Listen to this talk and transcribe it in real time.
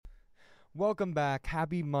Welcome back.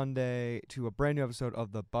 Happy Monday to a brand new episode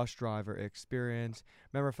of the Bus Driver Experience.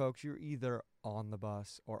 Remember, folks, you're either on the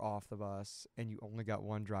bus or off the bus, and you only got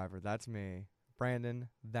one driver. That's me, Brandon,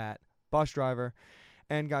 that bus driver.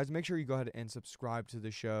 And guys, make sure you go ahead and subscribe to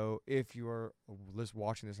the show if you're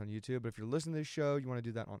watching this on YouTube. But if you're listening to this show, you want to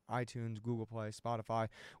do that on iTunes, Google Play, Spotify,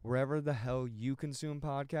 wherever the hell you consume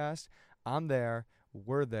podcasts. I'm there,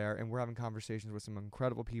 we're there, and we're having conversations with some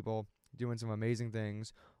incredible people doing some amazing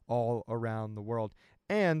things all around the world.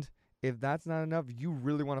 And if that's not enough, you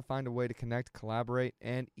really want to find a way to connect, collaborate,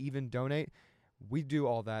 and even donate, we do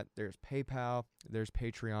all that. There's PayPal, there's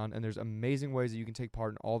Patreon, and there's amazing ways that you can take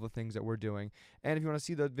part in all the things that we're doing. And if you want to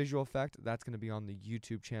see the visual effect, that's going to be on the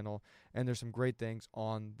YouTube channel, and there's some great things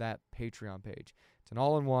on that Patreon page. It's an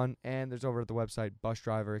all-in-one, and there's over at the website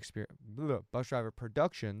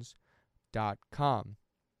busdriverproductions.com.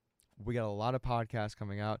 We got a lot of podcasts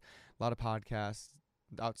coming out, a lot of podcasts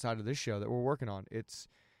outside of this show that we're working on. It's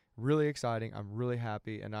really exciting. I'm really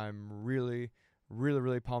happy, and I'm really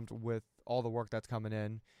pumped with all the work that's coming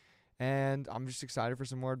in. And I'm just excited for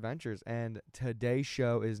some more adventures. And today's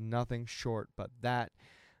show is nothing short but that.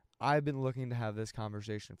 I've been looking to have this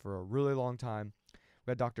conversation for a really long time.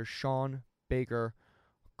 We had Dr. Shawn Baker,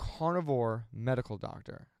 carnivore medical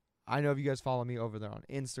doctor. I know if you guys follow me over there on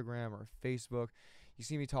Instagram or Facebook, you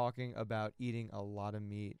see me talking about eating a lot of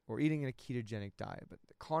meat or eating a ketogenic diet. But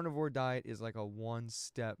the carnivore diet is like a one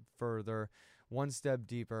step further, one step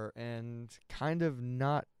deeper, and kind of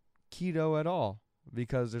not keto at all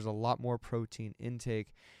because there's a lot more protein intake.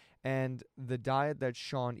 And the diet that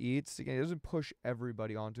Shawn eats, again, it doesn't push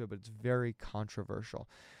everybody onto it, but it's very controversial.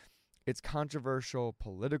 It's controversial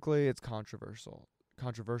politically. It's controversial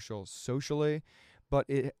socially. But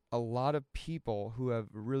a lot of people who have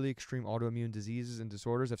really extreme autoimmune diseases and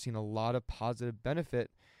disorders have seen a lot of positive benefit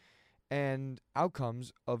and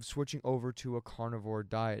outcomes of switching over to a carnivore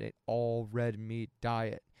diet, an all red meat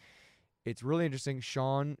diet. It's really interesting.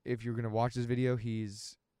 Shawn, if you're going to watch this video,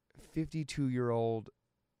 he's a 52-year-old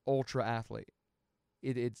ultra athlete.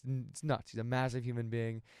 It's nuts. He's a massive human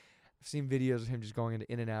being. I've seen videos of him just going into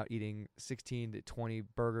In-N-Out, eating 16 to 20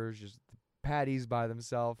 burgers, just patties by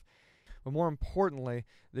themselves. But more importantly,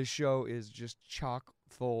 this show is just chock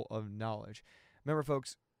full of knowledge. Remember,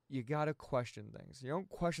 folks, you got to question things. You don't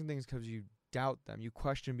question things because you doubt them. You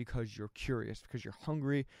question because you're curious, because you're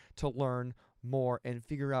hungry to learn more and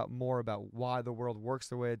figure out more about why the world works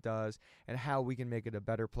the way it does and how we can make it a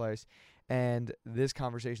better place. And this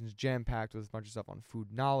conversation is jam-packed with a bunch of stuff on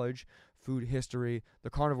food knowledge, food history,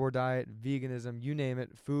 the carnivore diet, veganism, you name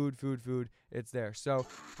it, food, it's there. So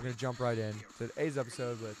we're going to jump right in to today's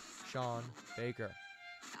episode with Shawn Baker.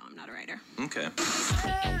 No, I'm not a writer. Okay.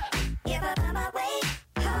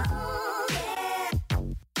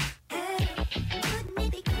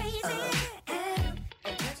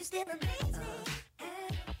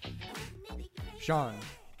 Shawn,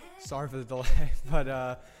 sorry for the delay,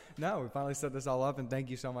 but no, we finally set this all up, and thank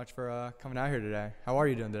you so much for coming out here today. How are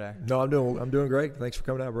you doing today? No, I'm doing great. Thanks for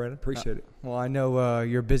coming out, Brandon. Appreciate it. Well, I know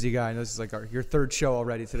you're a busy guy. I know this is like your third show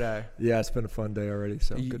already today. Yeah, it's been a fun day already,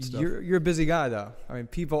 so good stuff. You're a busy guy, though. I mean,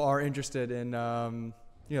 people are interested in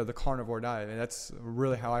the carnivore diet. I mean, that's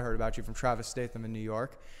really how I heard about you from Travis Statham in New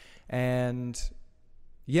York, and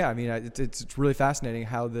yeah, I mean, it's really fascinating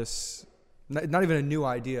how this not even a new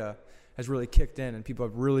idea has really kicked in, and people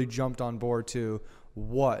have really jumped on board to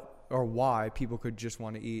what or why people could just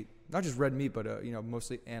want to eat not just red meat, but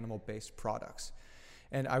mostly animal-based products.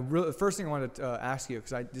 And the first thing I wanted to ask you,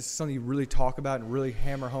 because this is something you really talk about and really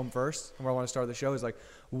hammer home first, and where I want to start the show is like,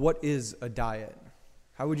 what is a diet?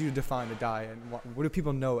 How would you define a diet? And what do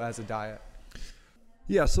people know as a diet?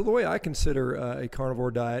 Yeah, so the way I consider a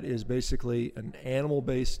carnivore diet is basically an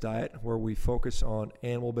animal-based diet where we focus on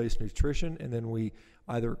animal-based nutrition, and then we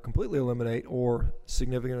either completely eliminate or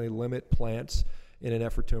significantly limit plants in an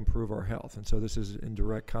effort to improve our health. And so this is in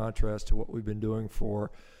direct contrast to what we've been doing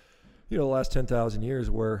for the last 10,000 years,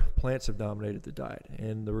 where plants have dominated the diet,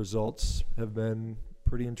 and the results have been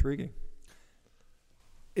pretty intriguing.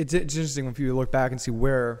 It's interesting when people look back and see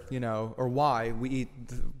where, or why we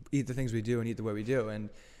eat the things we do and eat the way we do. And,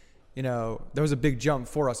 there was a big jump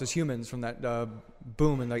for us as humans from that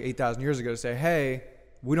boom in like 8,000 years ago to say, hey,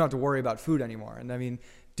 we don't have to worry about food anymore. And I mean,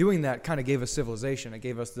 doing that kind of gave us civilization. It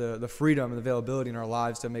gave us the freedom and availability in our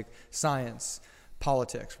lives to make science,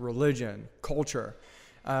 politics, religion, culture.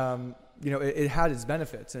 It had its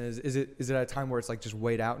benefits. And is it at a time where it's like just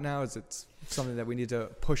weighed out now? Is it something that we need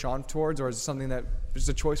to push on towards, or is it something that is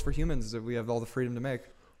a choice for humans that we have all the freedom to make?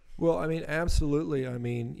 Well, I mean, absolutely. I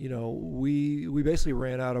mean, we basically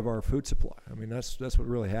ran out of our food supply. I mean, that's what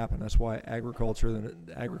really happened. That's why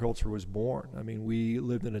agriculture was born. I mean, we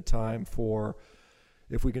lived in a time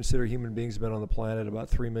if we consider human beings have been on the planet about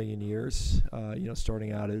 3 million years,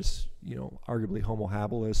 starting out as, arguably Homo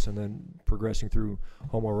habilis and then progressing through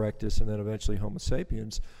Homo erectus and then eventually Homo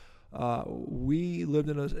sapiens. We lived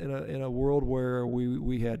in a world where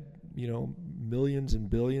we had millions and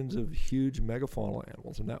billions of huge megafaunal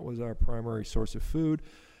animals, and that was our primary source of food.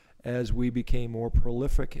 As we became more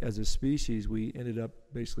prolific as a species, we ended up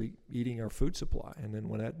basically eating our food supply, and then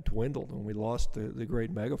when that dwindled and we lost the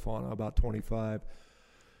great megafauna about 25,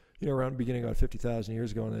 around beginning about 50,000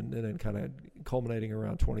 years ago, and then kind of culminating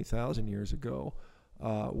around 20,000 years ago,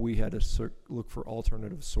 we had to look for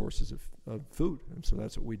alternative sources of food, and so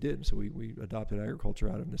that's what we did. And so we adopted agriculture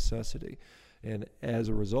out of necessity. And as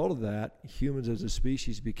a result of that, humans as a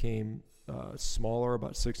species became smaller,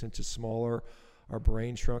 about 6 inches smaller. Our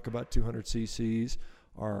brain shrunk about 200 cc's.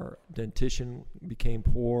 Our dentition became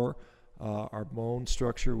poor. Our bone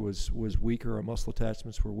structure was weaker. Our muscle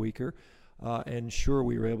attachments were weaker. And sure,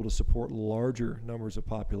 we were able to support larger numbers of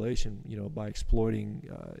population, by exploiting,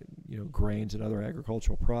 grains and other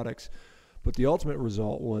agricultural products. But the ultimate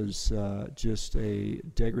result was just a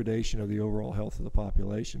degradation of the overall health of the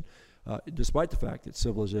population. Despite the fact that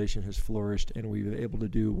civilization has flourished and we've been able to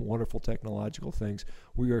do wonderful technological things,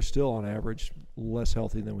 we are still, on average, less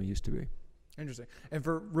healthy than we used to be. Interesting. And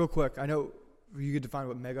for real quick, I know you could define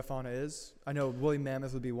what megafauna is. I know woolly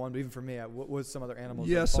mammoth would be one, but even for me, what was some other animals?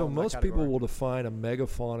 Yeah, so most people will define a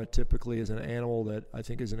megafauna typically as an animal that I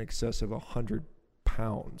think is in excess of 100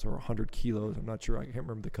 pounds or 100 kilos. I'm not sure. I can't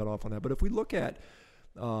remember the cutoff on that. But if we look at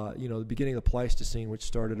the beginning of the Pleistocene, which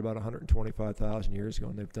started about 125,000 years ago,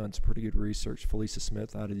 and they've done some pretty good research. Felisa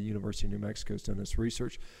Smith out of the University of New Mexico has done this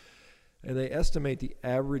research, and they estimate the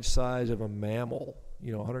average size of a mammal,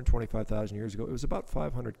 125,000 years ago, it was about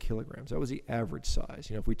 500 kilograms. That was the average size.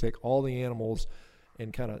 If we take all the animals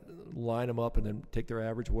and kind of line them up and then take their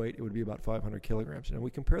average weight, it would be about 500 kilograms. And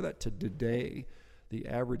we compare that to today, the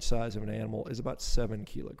average size of an animal is about 7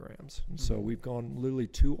 kilograms. And so we've gone literally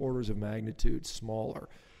 2 orders of magnitude smaller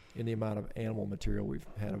in the amount of animal material we've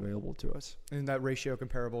had available to us. Isn't that ratio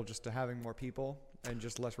comparable just to having more people and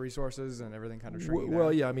just less resources and everything kind of shrinking Well,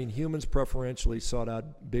 down? yeah, I mean, humans preferentially sought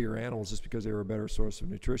out bigger animals just because they were a better source of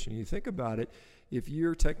nutrition. You think about it, if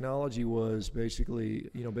your technology was basically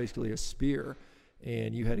a spear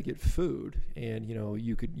and you had to get food and,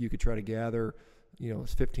 you could try to gather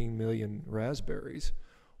 15 million raspberries,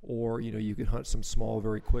 or you could hunt some small,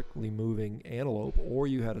 very quickly moving antelope, or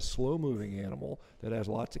you had a slow moving animal that has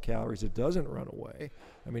lots of calories that doesn't run away.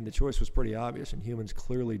 I mean, the choice was pretty obvious, and humans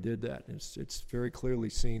clearly did that. It's very clearly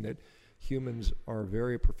seen that humans are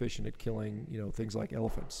very proficient at killing things like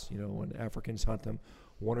elephants. When Africans hunt them,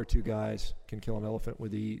 1 or 2 guys can kill an elephant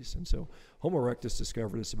with ease. And so Homo erectus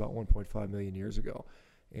discovered this about 1.5 million years ago,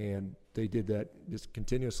 and they did that just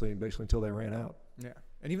continuously and basically until they ran out. Yeah,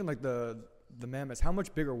 and even like the mammoths, how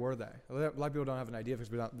much bigger were they? A lot of people don't have an idea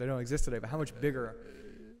because they don't exist today, but how much bigger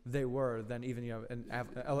they were than even an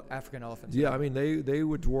African elephant? Yeah, I mean they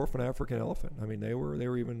would dwarf an African elephant. I mean they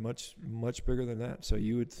were even much bigger than that. So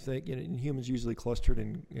you would think, and humans usually clustered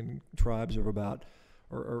in tribes of about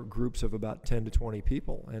or groups of about 10 to 20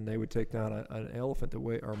 people, and they would take down an elephant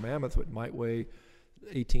or mammoth might weigh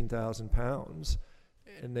 18,000 pounds.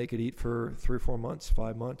 And they could eat for 3 or 4 months,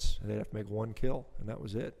 5 months, and they'd have to make 1 kill, and that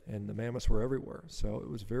was it. And the mammoths were everywhere, so it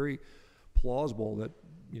was very plausible that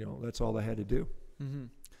that's all they had to do. Mm-hmm.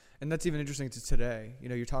 And that's even interesting to today.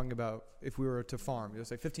 You're talking about if we were to farm,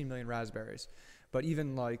 say 15 million raspberries, but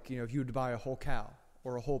even like if you were to buy a whole cow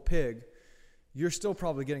or a whole pig, you're still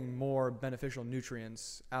probably getting more beneficial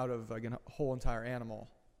nutrients out of like a whole entire animal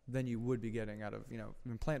than you would be getting out of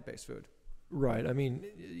even plant-based food. Right. I mean,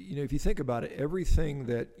 if you think about it, everything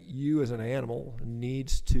that you as an animal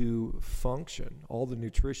needs to function, all the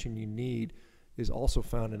nutrition you need is also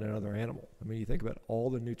found in another animal. I mean, you think about all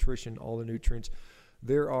the nutrition, all the nutrients.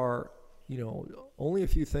 There are, only a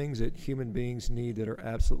few things that human beings need that are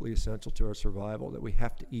absolutely essential to our survival that we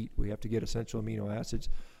have to eat. We have to get essential amino acids,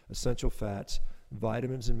 essential fats,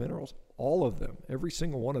 vitamins and minerals. All of them, every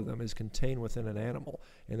single one of them is contained within an animal.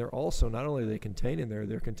 And they're also, not only are they contained in there,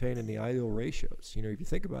 they're contained in the ideal ratios. If you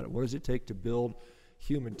think about it, what does it take to build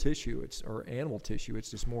human tissue or animal tissue?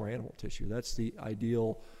 It's just more animal tissue. That's the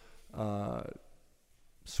ideal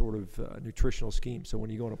sort of nutritional scheme. So when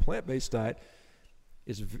you go on a plant-based diet,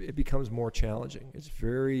 it becomes more challenging. It's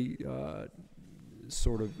very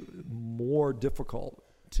sort of more difficult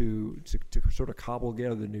to sort of cobble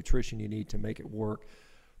together the nutrition you need to make it work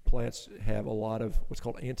plants have a lot of what's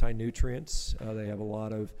called anti-nutrients. They have a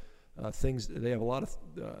lot of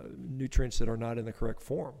nutrients that are not in the correct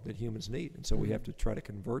form that humans need. And so we have to try to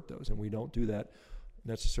convert those, and we don't do that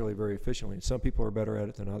necessarily very efficiently. And some people are better at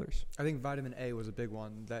it than others. I think vitamin A was a big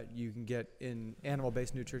one that you can get in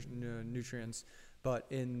animal-based nutrients, but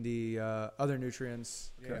in the other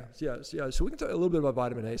nutrients. Okay. Yeah. So we can talk a little bit about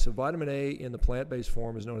vitamin A. So vitamin A in the plant-based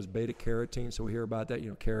form is known as beta carotene. So we hear about that.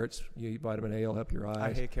 Carrots. You eat vitamin A, it'll help your eyes.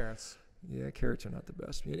 I hate carrots. Yeah, carrots are not the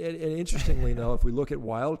best. And interestingly, though, if we look at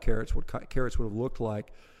wild carrots, what carrots would have looked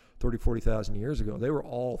like 30, 40,000 years ago, they were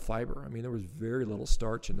all fiber. I mean, there was very little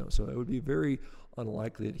starch in those. So it would be very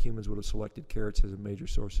unlikely that humans would have selected carrots as a major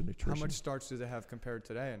source of nutrition. How much starch do they have compared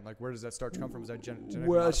today? And where does that starch come from? Is that genetically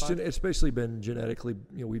well, modified? it's basically been genetically,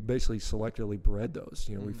 we've basically selectively bred those.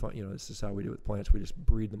 We find, this is how we do it with plants. We just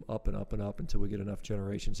breed them up and up and up until we get enough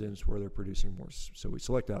generations in where they're producing more. So we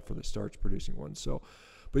select out for the starch producing ones. So,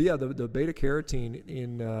 but yeah, the beta carotene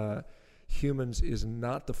in humans is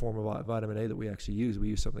not the form of vitamin A that we actually use. We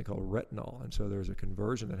use something called retinol. And so there's a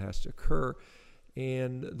conversion that has to occur.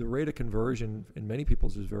 And the rate of conversion in many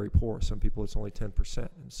people's is very poor. Some people it's only 10%.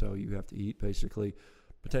 And so you have to eat basically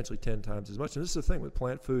potentially 10 times as much. And this is the thing with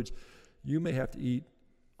plant foods, you may have to eat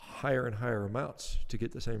higher and higher amounts to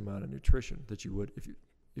get the same amount of nutrition that you would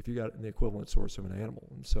if you got the equivalent source of an animal.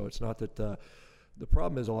 And so it's not that the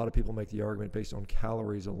problem is a lot of people make the argument based on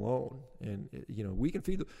calories alone. And, we can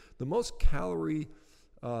feed the most calorie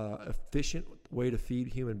efficient way to feed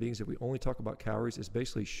human beings, if we only talk about calories, is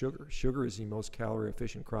basically sugar. Sugar is the most calorie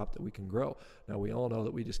efficient crop that we can grow. Now, we all know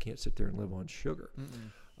that we just can't sit there and live on sugar.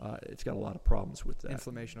 It's got a lot of problems with that.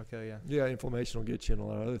 Inflammation will kill you. Yeah, inflammation will get you and a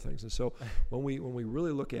lot of other things. And so when we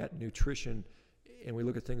really look at nutrition and we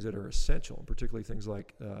look at things that are essential, and particularly things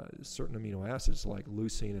like certain amino acids like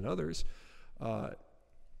leucine and others,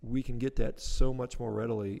 we can get that so much more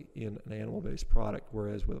readily in an animal-based product,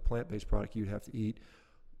 whereas with a plant-based product, you'd have to eat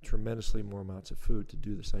tremendously more amounts of food to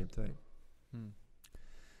do the same thing.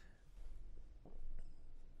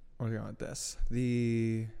 Where are we going with this?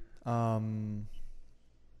 The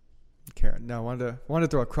carrot. No, I wanted to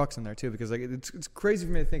throw a crux in there too, because it's crazy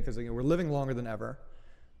for me to think, because we're living longer than ever,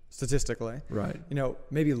 statistically. Right.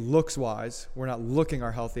 Maybe looks-wise, we're not looking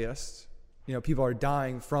our healthiest. People are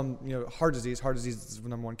dying from heart disease. Heart disease is the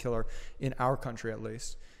number one killer in our country, at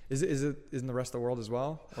least. Is it in the rest of the world as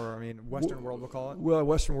well? Or Western world, we'll call it? Well,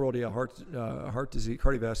 Western world, yeah. Heart disease,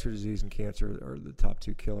 cardiovascular disease, and cancer are the top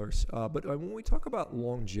two killers. But when we talk about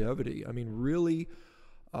longevity, really,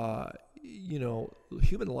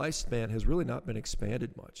 human lifespan has really not been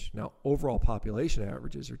expanded much. Now, overall population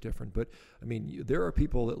averages are different, but there are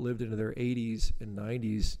people that lived into their 80s and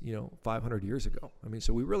 90s, 500 years ago.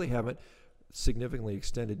 So we really haven't significantly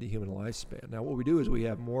extended the human lifespan. Now, what we do is we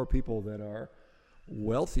have more people that are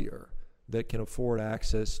wealthier, that can afford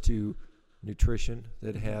access to nutrition,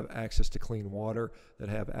 that have access to clean water, that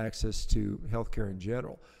have access to healthcare in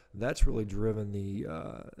general. That's really driven the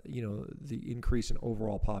increase in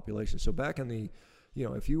overall population. So back in the,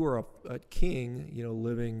 if you were a king,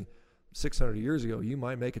 living 600 years ago, you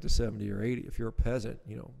might make it to 70 or 80. If you're a peasant,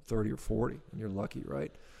 30 or 40, and you're lucky,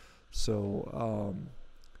 right? So,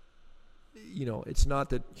 it's not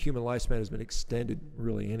that human lifespan has been extended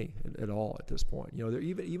really any at all at this point.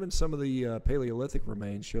 Even some of the Paleolithic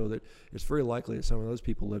remains show that it's very likely that some of those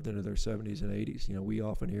people lived into their 70s and 80s. We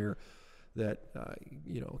often hear that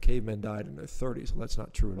cavemen died in their 30s. Well, that's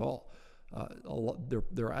not true at all.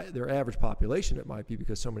 Their average population, it might be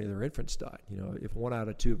because so many of their infants died. If 1 out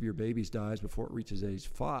of 2 of your babies dies before it reaches age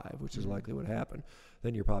 5, which is likely what happened,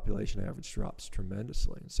 then your population average drops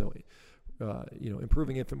tremendously. And so,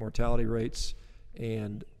 improving infant mortality rates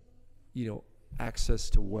and, access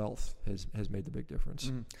to wealth has made the big difference.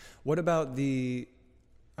 What about it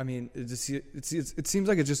seems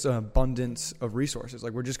like it's just an abundance of resources.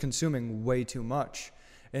 Like, we're just consuming way too much.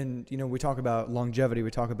 And, we talk about longevity, we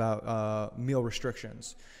talk about meal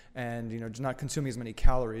restrictions, and, just not consuming as many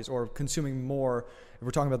calories, or consuming more, if we're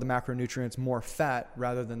talking about the macronutrients, more fat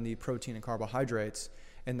rather than the protein and carbohydrates.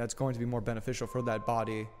 And that's going to be more beneficial for that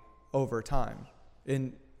body over time.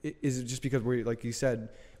 And is it just because we, like you said,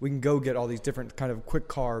 we can go get all these different kind of quick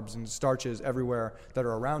carbs and starches everywhere that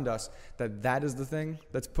are around us, that is the thing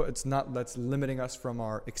that's limiting us from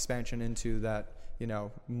our expansion into that,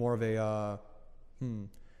 more of a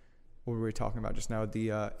what were we talking about just now?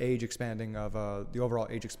 The age expanding of the overall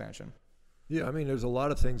age expansion. Yeah, there's a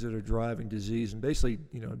lot of things that are driving disease, and basically,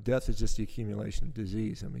 death is just the accumulation of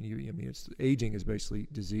disease. It's aging is basically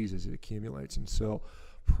disease as it accumulates, and so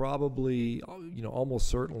probably, almost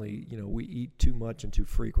certainly, we eat too much and too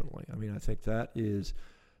frequently. I think that is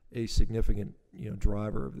a significant,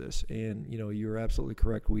 driver of this. And, you're absolutely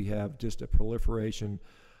correct. We have just a proliferation,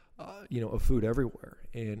 of food everywhere.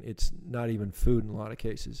 And it's not even food in a lot of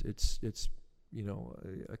cases. It's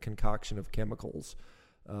a concoction of chemicals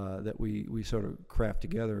that we sort of craft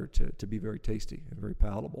together to be very tasty and very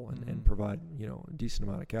palatable and provide, a decent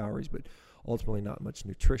amount of calories, but ultimately not much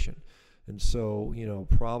nutrition. And so,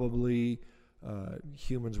 probably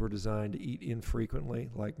humans were designed to eat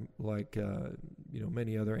infrequently, like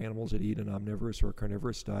many other animals that eat an omnivorous or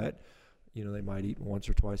carnivorous diet. They might eat once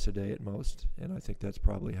or twice a day at most, and I think that's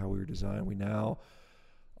probably how we were designed. We now,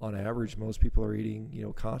 on average, most people are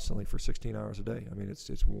eating, constantly for 16 hours a day. I mean,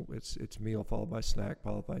 it's meal followed by snack,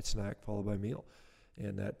 followed by snack, followed by meal,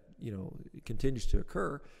 and that it continues to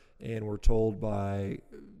occur. And we're told by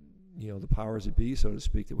the powers that be, so to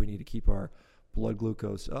speak, that we need to keep our blood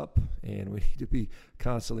glucose up, and we need to be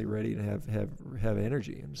constantly ready to have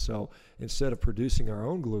energy. And so instead of producing our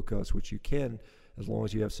own glucose, which you can as long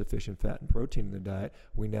as you have sufficient fat and protein in the diet,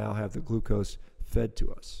 we now have the glucose fed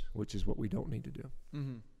to us, which is what we don't need to do.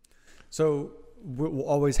 Mm-hmm. So we'll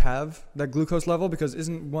always have that glucose level, because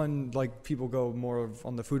isn't one, like, people go more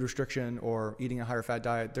on the food restriction or eating a higher fat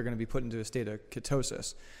diet, they're going to be put into a state of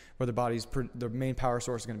ketosis, where the main power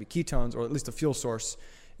source is going to be ketones, or at least the fuel source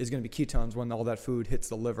is going to be ketones when all that food hits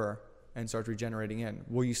the liver and starts regenerating in.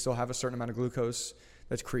 Will you still have a certain amount of glucose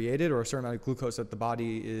that's created, or a certain amount of glucose that the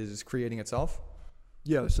body is creating itself?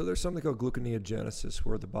 Yeah, so there's something called gluconeogenesis,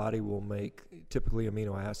 where the body will make typically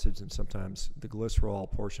amino acids and sometimes the glycerol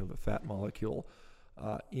portion of a fat molecule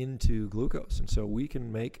into glucose. And so we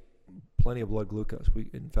can make plenty of blood glucose.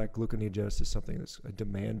 In fact, gluconeogenesis is something that's a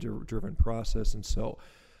demand-driven process. And so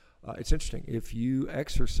it's interesting. If you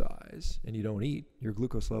exercise and you don't eat, your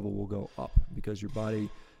glucose level will go up because your body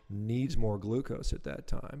needs more glucose at that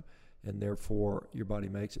time, and therefore your body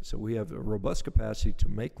makes it. So we have a robust capacity to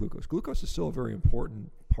make glucose. Glucose is still a very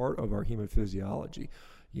important part of our human physiology.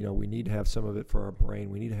 We need to have some of it for our brain.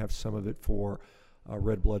 We need to have some of it for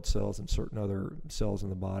red blood cells and certain other cells in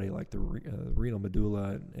the body, like the renal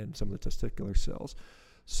medulla and some of the testicular cells.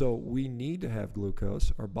 So we need to have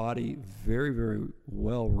glucose. Our body very, very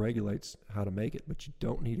well regulates how to make it, but you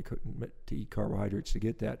don't need to eat carbohydrates to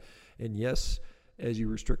get that. And yes, as you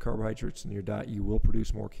restrict carbohydrates in your diet, you will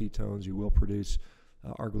produce more ketones, you will produce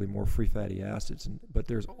arguably more free fatty acids. But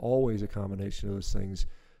there's always a combination of those things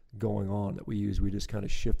going on that we use. We just kind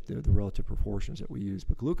of shift the relative proportions that we use.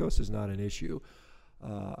 But glucose is not an issue.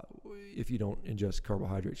 If you don't ingest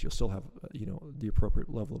carbohydrates, you'll still have the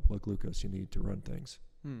appropriate level of blood glucose you need to run things.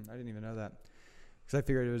 I didn't even know that, because I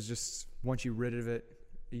figured it was just once you rid of it,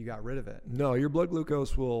 you got rid of it. No, your blood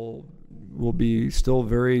glucose will be still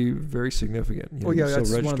very, very significant. Well, yeah,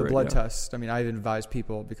 that's one of the blood tests. I mean, I advise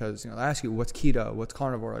people, because they ask you what's keto, what's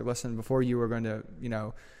carnivore. Like, listen, before you are going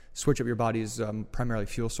to switch up your body's primarily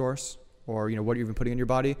fuel source, or what you've been putting in your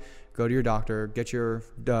body, go to your doctor, get your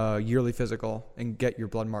yearly physical, and get your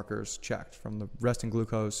blood markers checked, from the resting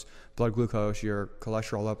glucose, blood glucose, your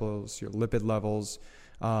cholesterol levels, your lipid levels,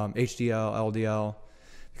 HDL, LDL,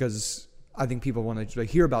 because I think people, when they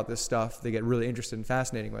hear about this stuff, they get really interested and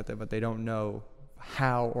fascinating with it, but they don't know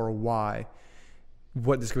how or why,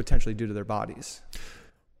 what this could potentially do to their bodies.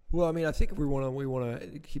 Well, I mean, I think if we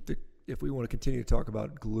want to continue to talk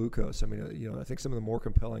about glucose, I mean, I think some of the more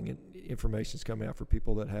compelling information is coming out for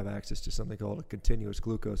people that have access to something called a continuous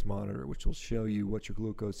glucose monitor, which will show you what your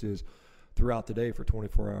glucose is throughout the day for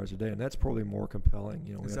 24 hours a day, and that's probably more compelling.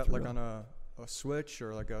 Is that like on a switch,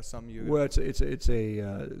 or like something you? Well, it's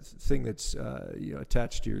a thing that's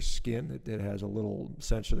attached to your skin. It has a little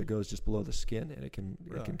sensor that goes just below the skin, and it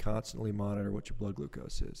can constantly monitor what your blood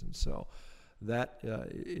glucose is, and so that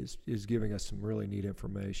is giving us some really neat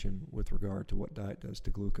information with regard to what diet does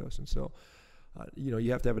to glucose. And so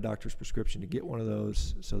you have to have a doctor's prescription to get one of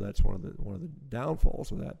those, so that's one of the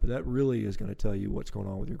downfalls of that. But that really is going to tell you what's going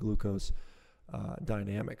on with your glucose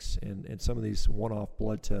dynamics. And some of these one-off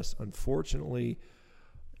blood tests, unfortunately,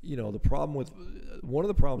 one of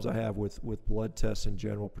the problems I have with blood tests in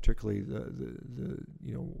general, particularly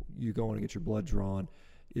you go in and get your blood drawn,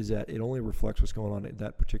 is that it only reflects what's going on at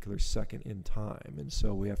that particular second in time. And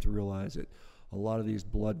so we have to realize that a lot of these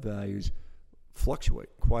blood values fluctuate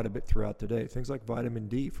quite a bit throughout the day. Things like vitamin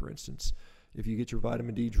D, for instance. If you get your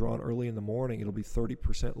vitamin D drawn early in the morning, it'll be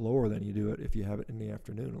 30% lower than you do it if you have it in the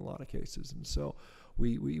afternoon in a lot of cases. And so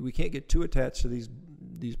we can't get too attached to these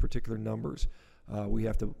particular numbers. We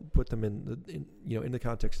have to put them in the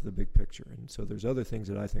context of the big picture. And so there's other things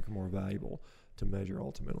that I think are more valuable to measure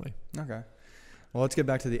ultimately. Okay. Well, let's get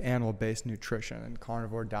back to the animal-based nutrition and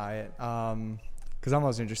carnivore diet, because I'm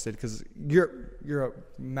always interested, because you're a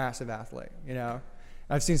massive athlete, and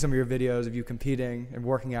I've seen some of your videos of you competing and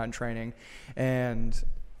working out and training, and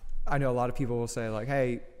I know a lot of people will say like,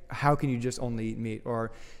 hey, how can you just only eat meat?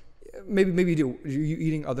 Or maybe you do. Are you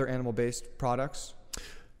eating other animal-based products?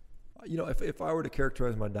 If I were to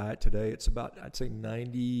characterize my diet today, it's about, I'd say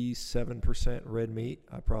 97% red meat.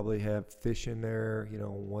 I probably have fish in there,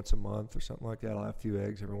 once a month or something like that. I'll have a few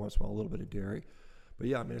eggs every once in a while, a little bit of dairy. But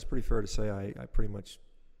yeah, I mean, it's pretty fair to say I pretty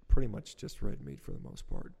much just red meat for the most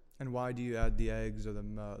part. And why do you add the eggs or the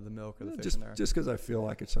milk or the fish in there? Just because I feel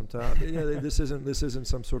like it sometimes. This isn't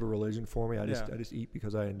some sort of religion for me. I just eat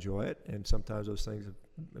because I enjoy it, and sometimes those things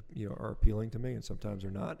are appealing to me, and sometimes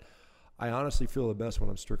they're not. I honestly feel the best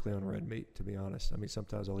when I'm strictly on red meat, to be honest. I mean,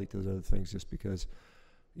 sometimes I'll eat those other things just because,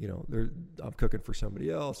 I'm cooking for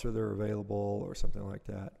somebody else or they're available or something like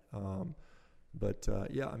that.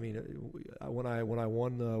 Yeah, I mean, when I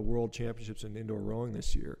won the world championships in indoor rowing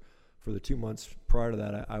this year, for the 2 months prior to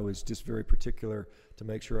that, I was just very particular to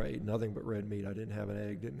make sure I ate nothing but red meat. I didn't have an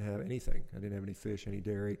egg, didn't have anything. I didn't have any fish, any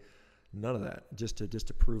dairy. None of that, just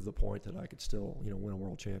to prove the point that I could still, win a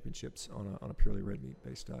world championships on a purely red meat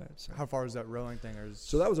based diet. So. How far is that rowing thing?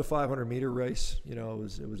 So that was a 500 meter race. It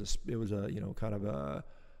was a kind of a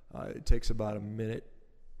it takes about a minute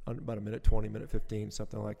 20, minute 15,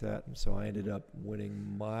 something like that. And so I ended up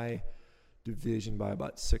winning my division by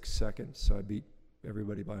about 6 seconds. So I beat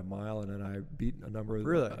everybody by a mile, and then I beat a number of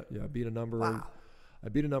I beat a number of. I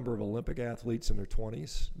beat a number of Olympic athletes in their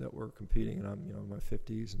 20s that were competing, and I'm in my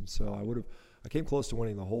 50s, and so I came close to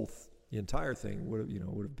winning the entire thing. Would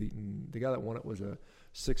have beaten the guy that won it was a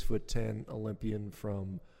 6'10" Olympian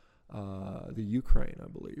from the Ukraine, I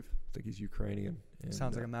believe. I think he's Ukrainian. And,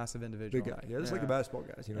 sounds like a massive individual. Big guy, yeah, just like the basketball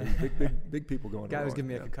guys. Big people going. Guy was giving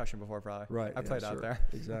me a concussion before, probably. Right, I played out there.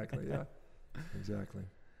 Exactly, yeah, exactly.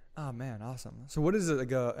 Oh man, awesome. So what is it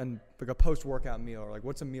like a post-workout meal, or like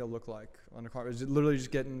what's a meal look like on the carb? Is it literally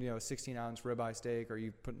just getting 16-ounce ribeye steak, or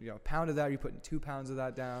you put a pound of that? Are you putting 2 pounds of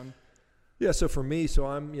that down? Yeah. So for me,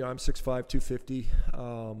 I'm 6'5", 250.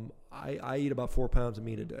 I eat about 4 pounds of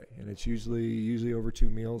meat a day, and it's usually over 2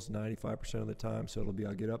 meals, 95% of the time. So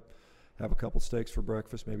I'll get up, have a couple steaks for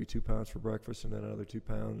breakfast, maybe 2 pounds for breakfast, and then another 2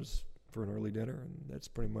 pounds for an early dinner, and that's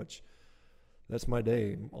my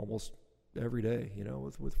day almost every day,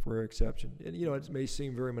 with rare exception. And, it may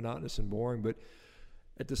seem very monotonous and boring, but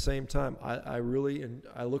at the same time, I really, and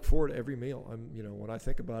I look forward to every meal. When I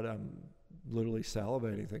think about it, I'm literally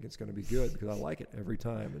salivating, thinking it's going to be good because I like it every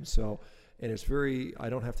time. And so, and it's I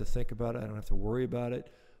don't have to think about it. I don't have to worry about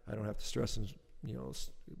it. I don't have to stress and,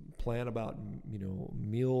 plan about,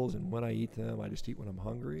 meals and when I eat them. I just eat when I'm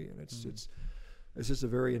hungry. And it's just a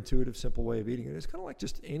very intuitive, simple way of eating it. It's kind of like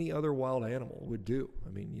just any other wild animal would do. I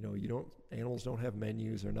mean, animals don't have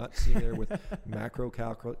menus. They're not sitting there with macro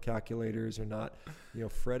calculators. They're not,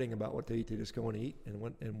 fretting about what they eat. They just go and eat.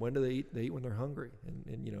 And when do they eat? They eat when they're hungry.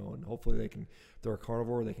 And hopefully they can, if they're a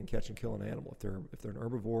carnivore, they can catch and kill an animal. If they're an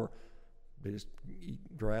herbivore, they just eat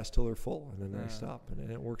grass till they're full, and then they stop. And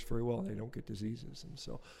it works very well. They don't get diseases. And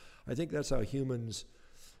so I think that's how humans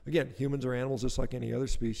are animals just like any other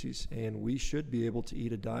species, and we should be able to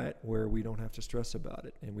eat a diet where we don't have to stress about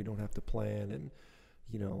it, and we don't have to plan and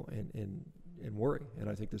worry. And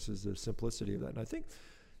I think this is the simplicity of that. And I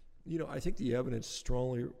think the evidence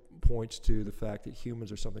strongly points to the fact that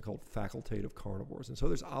humans are something called facultative carnivores. And so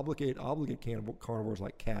there's obligate carnivores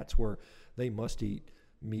like cats, where they must eat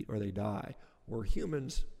meat or they die. Where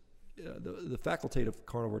humans, the facultative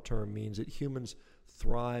carnivore term means that humans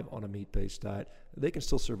thrive on a meat-based diet. They can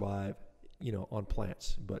still survive, on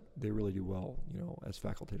plants, but they really do well, as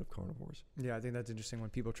facultative carnivores. Yeah, I think that's interesting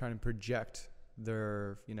when people try to project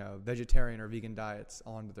their, vegetarian or vegan diets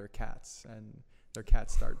onto their cats, and their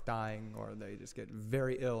cats start dying, or they just get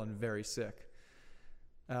very ill and very sick.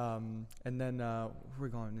 And then what we're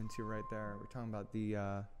going into right there, we're talking about the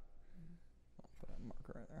I'll put a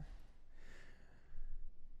marker right there.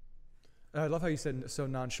 I love how you said so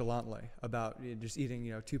nonchalantly about just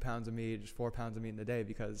eating, 2 pounds of meat, just 4 pounds of meat in a day,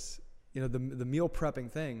 because, the meal prepping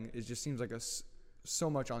thing just seems like so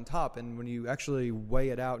much on top. And when you actually weigh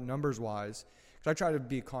it out numbers wise, because I tried to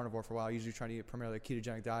be a carnivore for a while, usually trying to eat primarily a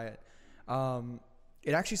ketogenic diet,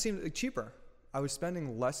 it actually seemed like cheaper. I was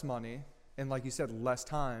spending less money and, like you said, less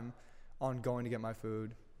time on going to get my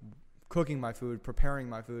food, cooking my food, preparing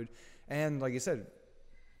my food, and like you said,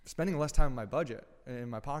 spending less time in my budget, in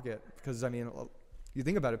my pocket, because you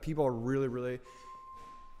think about it, people are really, really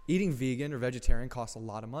eating vegan or vegetarian costs a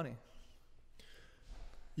lot of money.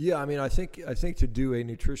 Yeah, I think to do a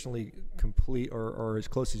nutritionally complete or as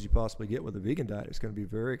close as you possibly get with a vegan diet is going to be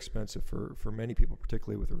very expensive for many people,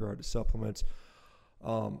 particularly with regard to supplements.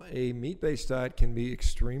 A meat-based diet can be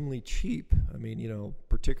extremely cheap.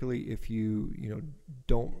 particularly if you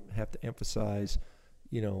don't have to emphasize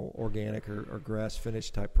organic or grass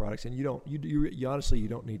finished type products, and you honestly you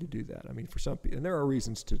don't need to do that. I mean, for some people, and there are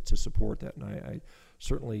reasons to support that, and I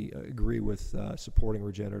certainly agree with supporting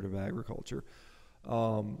regenerative agriculture.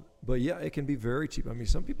 But yeah, it can be very cheap. I mean,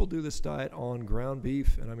 some people do this diet on ground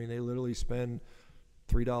beef, and I mean, they literally spend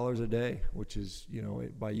 $3 a day, which is,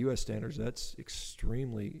 by U.S. standards, that's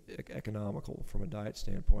extremely economical from a diet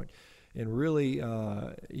standpoint. And really,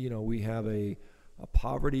 we have a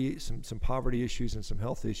poverty, some poverty issues and some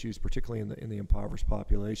health issues, particularly in the impoverished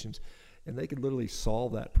populations, and they could literally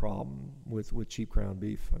solve that problem with cheap ground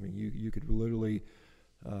beef. I mean, you could literally,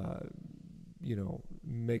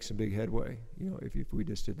 make some big headway, if we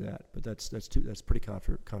just did that. But that's pretty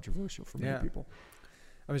controversial for many people.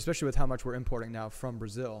 I mean, especially with how much we're importing now from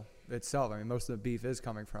Brazil itself. I mean, most of the beef is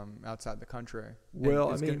coming from outside the country.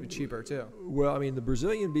 Well, it's going to be cheaper too. Well, I mean, the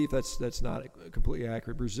Brazilian beef, that's not completely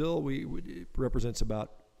accurate. Brazil, it represents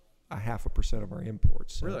about 0.5% of our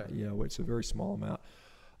imports. Really? It's a very small amount.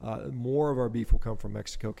 More of our beef will come from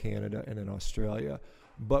Mexico, Canada, and then Australia.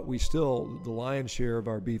 But the lion's share of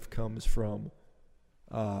our beef comes from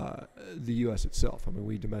the U.S. itself. I mean,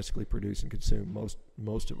 we domestically produce and consume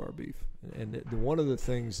most of our beef. And one of the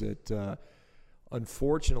things that,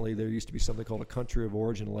 unfortunately, there used to be something called a country of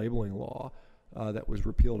origin labeling law that was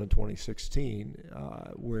repealed in 2016,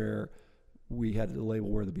 where we had to label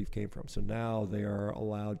where the beef came from. So now they are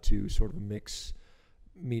allowed to sort of mix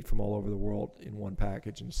meat from all over the world in one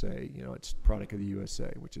package and say, it's product of the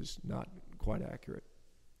USA, which is not quite accurate.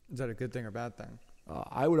 Is that a good thing or bad thing?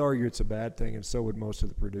 I would argue it's a bad thing, and so would most of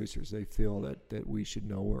the producers. They feel that we should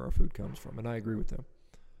know where our food comes from, and I agree with them.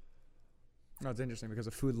 No, it's interesting because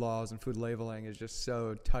the food laws and food labeling is just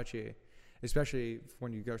so touchy, especially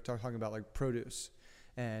when you start talking about like produce.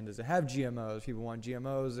 And does it have GMOs? People want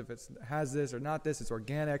GMOs. If it has this or not this, it's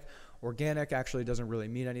organic. Organic actually doesn't really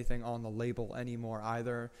mean anything on the label anymore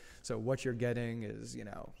either. So what you're getting is,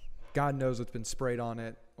 God knows what's been sprayed on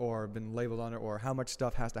it or been labeled on it, or how much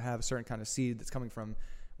stuff has to have a certain kind of seed that's coming from,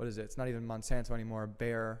 what is it? It's not even Monsanto anymore.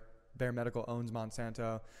 Bayer Medical owns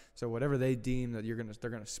Monsanto. So whatever they deem that they're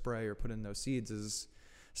gonna spray or put in those seeds is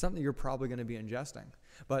something you're probably going to be ingesting.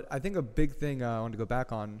 But I think a big thing I want to go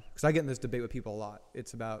back on, because I get in this debate with people a lot,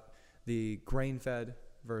 it's about the grain-fed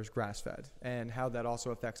versus grass-fed and how that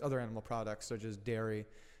also affects other animal products such as dairy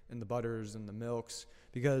and the butters and the milks.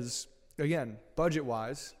 Because again,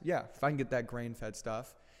 budget-wise, yeah, if I can get that grain-fed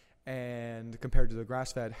stuff and compared to the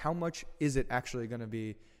grass-fed, how much is it actually going to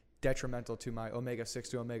be detrimental to my omega-6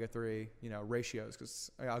 to omega-3, ratios?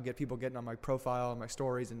 Because I'll get people getting on my profile and my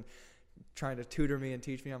stories and trying to tutor me and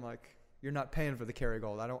teach me. I'm like, you're not paying for the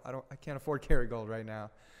Kerrygold. I can't afford Kerrygold right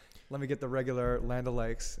now. Let me get the regular Land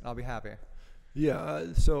O'Lakes. I'll be happy. Yeah,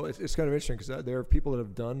 so it's kind of interesting because there are people that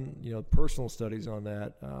have done personal studies on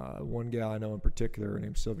that. One gal I know in particular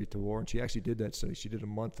named Sylvia Tawar, and she actually did that study. She did a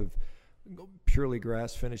month of purely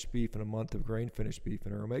grass-finished beef and a month of grain-finished beef,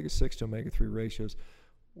 and her omega-6 to omega-3 ratios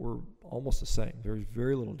were almost the same. There's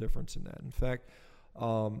very little difference in that. In fact,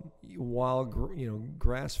 while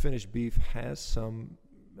grass-finished beef has some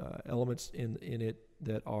elements in it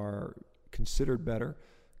that are considered better,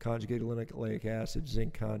 conjugated linoleic acid,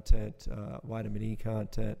 zinc content, vitamin E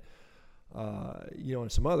content,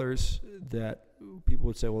 and some others that people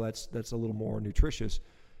would say, well, that's a little more nutritious.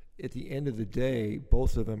 At the end of the day,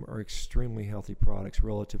 both of them are extremely healthy products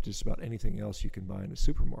relative to just about anything else you can buy in a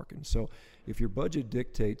supermarket. And so if your budget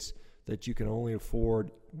dictates that you can only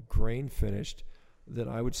afford grain finished, then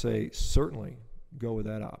I would say certainly go with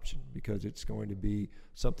that option, because it's going to be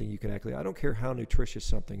something you can actually, I don't care how nutritious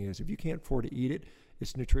something is. If you can't afford to eat it,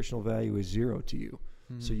 its nutritional value is zero to you.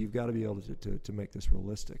 Mm-hmm. So you've got to be able to make this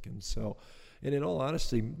realistic. And so, and in all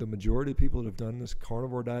honesty, the majority of people that have done this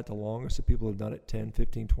carnivore diet the longest, the people that have done it 10,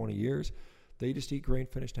 15, 20 years, they just eat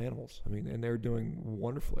grain-finished animals. I mean, and they're doing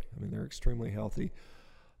wonderfully. I mean, they're extremely healthy.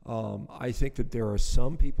 I think that there are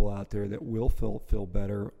some people out there that will feel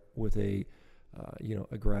better with a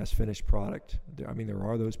grass-finished product. There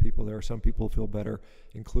are those people. There are some people who feel better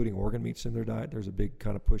including organ meats in their diet. There's a big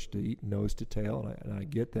kind of push to eat nose to tail, and I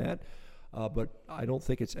get that. But I don't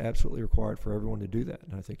think it's absolutely required for everyone to do that.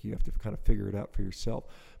 And I think you have to kind of figure it out for yourself.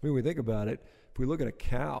 I mean, when we think about it, if we look at a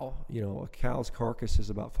cow, a cow's carcass is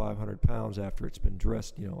about 500 pounds after it's been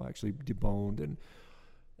dressed, actually deboned.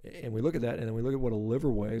 And we look at that, and then we look at what a liver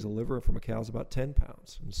weighs. A liver from a cow is about 10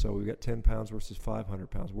 pounds. And so we've got 10 pounds versus 500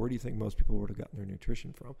 pounds. Where do you think most people would have gotten their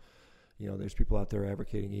nutrition from? There's people out there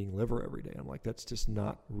advocating eating liver every day. I'm like, that's just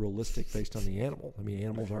not realistic based on the animal. I mean,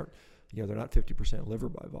 animals aren't, they're not 50% liver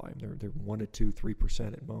by volume. They're 1 to 2,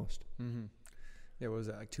 3% at most. Mm-hmm. Yeah, what was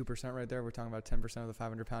that, like 2% right there? We're talking about 10% of the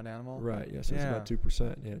 500-pound animal? Right, yeah, so it's about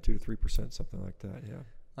 2%, 2 to 3%, something like that, yeah.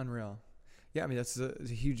 Unreal. Yeah, I mean, that's a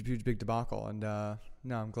huge, big debacle. And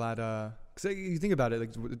no, I'm glad, because you think about it,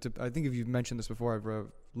 like, I think if you've mentioned this before,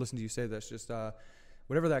 I've listened to you say this, just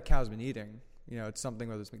whatever that cow's been eating, it's something,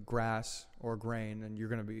 whether it's been grass or grain, and you're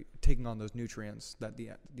going to be taking on those nutrients that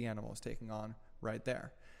the animal is taking on right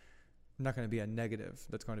there. Not going to be a negative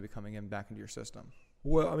that's going to be coming in back into your system.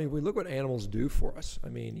 Well, I mean, we look what animals do for us. I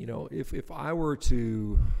mean, if I were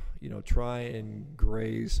to, try and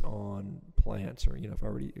graze on plants, or, if I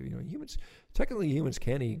were to, humans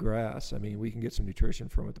can eat grass. I mean, we can get some nutrition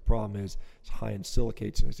from it. The problem is it's high in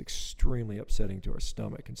silicates and it's extremely upsetting to our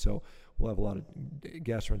stomach. And so we'll have a lot of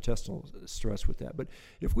gastrointestinal stress with that. But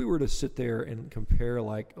if we were to sit there and compare,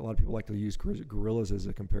 like a lot of people like to use gorillas as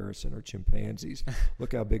a comparison, or chimpanzees,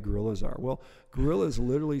 look how big gorillas are. Well, gorillas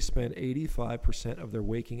literally spend 85% of their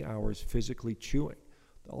waking hours physically chewing.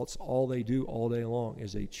 That's all they do all day long,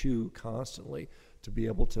 is they chew constantly to be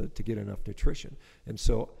able to get enough nutrition. And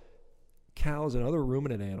so cows and other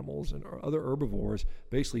ruminant animals and other herbivores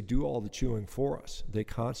basically do all the chewing for us. They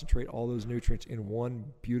concentrate all those nutrients in one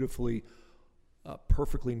beautifully,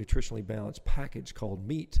 perfectly nutritionally balanced package called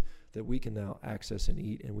meat that we can now access and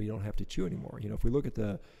eat, and we don't have to chew anymore. If we look at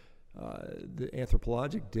the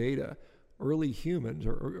anthropologic data, early humans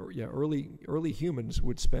early humans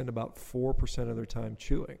would spend about 4% of their time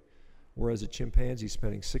chewing, whereas a chimpanzee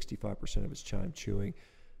spending 65% of its time chewing,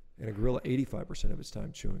 and a gorilla 85% of its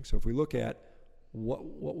time chewing. So if we look at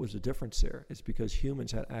what was the difference there, it's because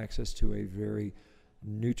humans had access to a very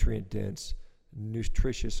nutrient-dense,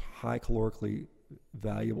 nutritious, high calorically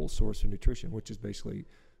valuable source of nutrition, which is basically,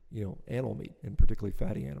 animal meat, and particularly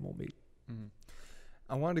fatty animal meat. Mm-hmm.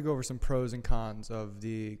 I wanted to go over some pros and cons of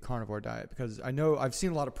the carnivore diet, because I know I've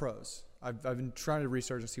seen a lot of pros. I've been trying to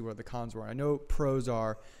research and see what the cons were. I know pros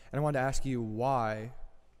are, and I wanted to ask you why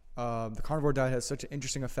the carnivore diet has such an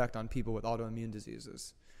interesting effect on people with autoimmune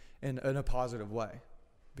diseases in a positive way,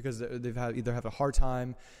 because they've either have a hard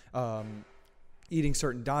time eating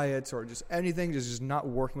certain diets, or just anything just not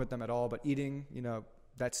working with them at all, but eating,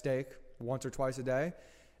 that steak once or twice a day,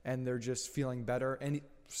 and they're just feeling better. And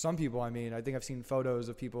some people, I think I've seen photos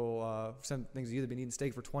of people, some things either been eating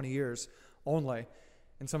steak for 20 years only.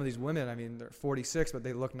 And some of these women, they're 46, but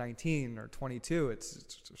they look 19 or 22. It's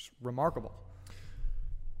just remarkable.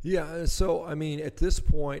 Yeah. So, at this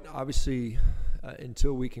point, obviously,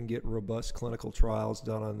 until we can get robust clinical trials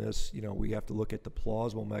done on this, we have to look at the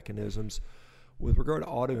plausible mechanisms. With regard to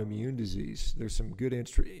autoimmune disease, there's some good,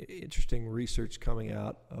 interesting research coming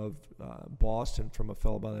out of Boston from a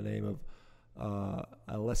fellow by the name of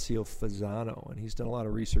Alessio Fasano, and he's done a lot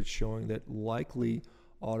of research showing that likely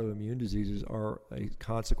autoimmune diseases are a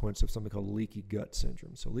consequence of something called leaky gut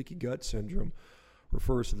syndrome. So leaky gut syndrome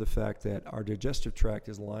refers to the fact that our digestive tract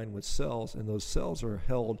is lined with cells, and those cells are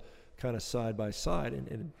held kind of side by side,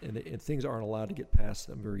 and things aren't allowed to get past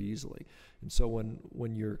them very easily. And so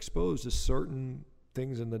when you're exposed to certain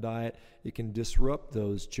things in the diet, it can disrupt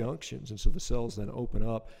those junctions, and so the cells then open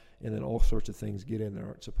up, and then all sorts of things get in that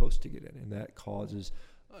aren't supposed to get in, and that causes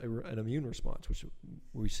an immune response, which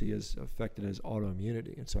we see as affected as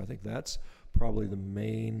autoimmunity. And so I think that's probably the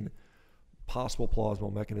main possible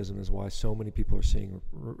plausible mechanism is why so many people are seeing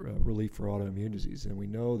relief for autoimmune disease. And we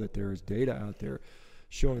know that there is data out there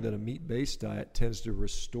showing that a meat-based diet tends to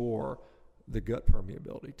restore the gut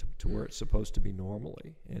permeability to where it's supposed to be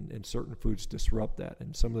normally, and certain foods disrupt that.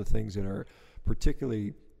 And some of the things that are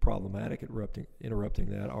particularly problematic at interrupting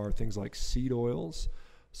that are things like seed oils.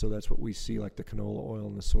 So that's what we see, like the canola oil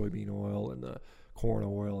and the soybean oil and the corn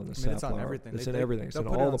oil and the safflower. It's on everything. It's in everything. It's in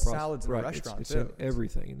all all the salads in the restaurants. It's in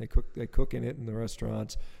everything, and they cook in it in the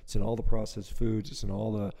restaurants. It's in all the processed foods. It's in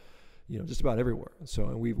all the, just about everywhere. So,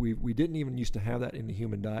 and we didn't even used to have that in the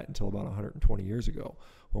human diet until about 120 years ago,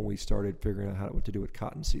 when we started figuring out what to do with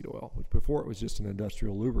cottonseed oil, which before it was just an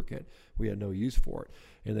industrial lubricant. We had no use for it.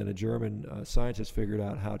 And then a German scientist figured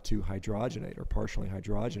out how to hydrogenate or partially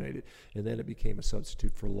hydrogenate it, and then it became a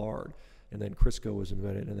substitute for lard. And then Crisco was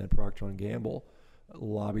invented, and then Procter & Gamble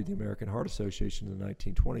lobbied the American Heart Association in the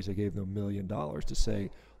 1920s. They gave them $1 million to say,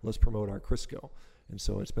 let's promote our Crisco. And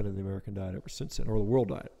so it's been in the American diet ever since then, or the world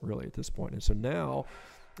diet, really, at this point. And so now,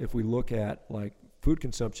 if we look at like food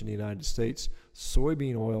consumption in the United States,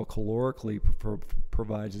 soybean oil calorically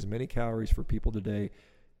provides as many calories for people today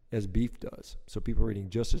as beef does. So people are eating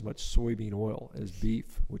just as much soybean oil as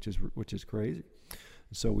beef, which is crazy.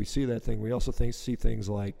 So we see that thing. We also see things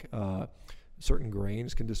like certain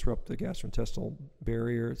grains can disrupt the gastrointestinal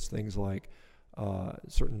barrier. It's things like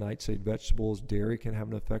certain nightshade vegetables. Dairy can have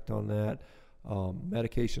an effect on that.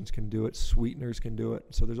 Medications can do it. Sweeteners can do it.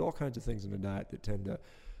 So there's all kinds of things in the diet that tend to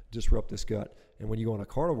disrupt this gut. And when you go on a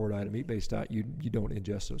carnivore diet, a meat-based diet, you don't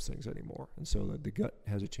ingest those things anymore. And so the gut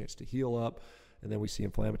has a chance to heal up, and then we see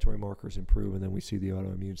inflammatory markers improve, and then we see the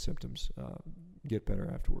autoimmune symptoms get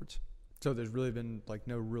better afterwards. So there's really been like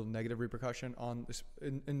no real negative repercussion on this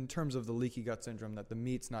in terms of the leaky gut syndrome, that the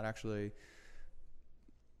meat's not actually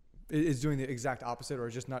is doing the exact opposite, or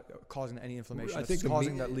is just not causing any inflammation. I think it's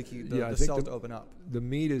causing that leaky the cells to open up. The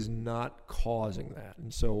meat is not causing that.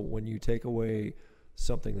 And so when you take away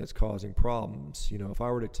something that's causing problems, if I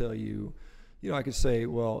were to tell you, I could say,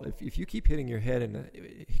 well, if you keep hitting your head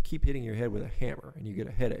with a hammer and you get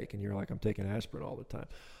a headache and you're like, I'm taking aspirin all the time,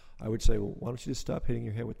 I would say, well, why don't you just stop hitting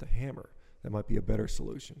your head with the hammer? That might be a better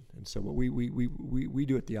solution. And so what we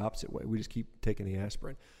do it the opposite way. We just keep taking the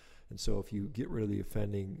aspirin. And so if you get rid of the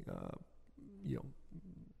offending,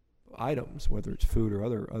 items, whether it's food or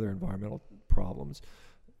other environmental problems,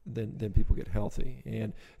 then people get healthy.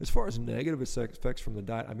 And as far as negative effects from the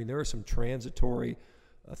diet, I mean, there are some transitory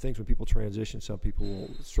things when people transition. Some people will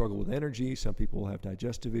struggle with energy. Some people will have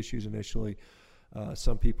digestive issues initially.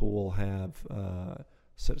 Some people will have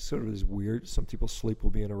sort of this weird, some people's sleep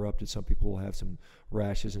will be interrupted. Some people will have some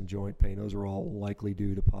rashes and joint pain. Those are all likely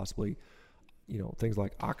due to possibly things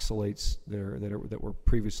like oxalates that were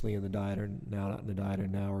previously in the diet are now not in the diet,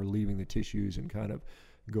 and now are leaving the tissues and kind of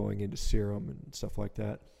going into serum and stuff like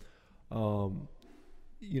that.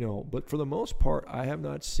 But for the most part, I have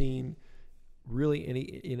not seen really any,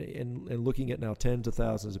 in looking at now tens of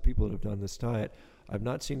thousands of people that have done this diet, I've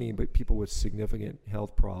not seen any people with significant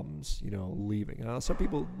health problems, leaving. Now, some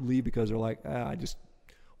people leave because they're like, I just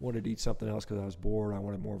wanted to eat something else because I was bored. I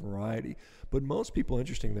wanted more variety. But most people,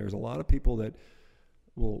 interesting, there's a lot of people that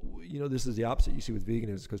will, this is the opposite you see with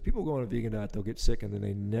veganism, because people go on a vegan diet, they'll get sick, and then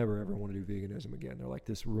they never, ever want to do veganism again. They're like,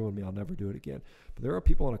 this ruined me. I'll never do it again. But there are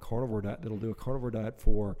people on a carnivore diet that'll do a carnivore diet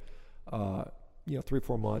for, 3 or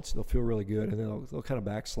 4 months. They'll feel really good, and then they'll kind of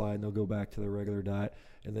backslide, and they'll go back to their regular diet.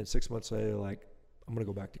 And then 6 months later, they're like, I'm going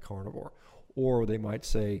to go back to carnivore. Or they might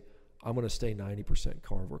say, I'm going to stay 90%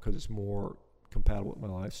 carnivore because it's more compatible with my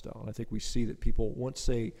lifestyle. And I think we see that people, once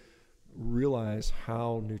they realize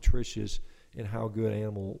how nutritious and how good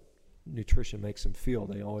animal nutrition makes them feel,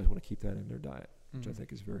 they always want to keep that in their diet, which I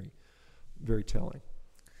think is very, very telling.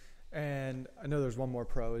 And I know there's one more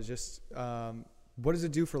pro, is just what does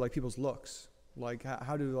it do for like people's looks? Like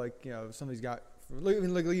how do somebody's got,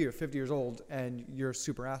 like you're 50 years old and you're a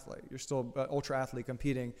super athlete. You're still an ultra athlete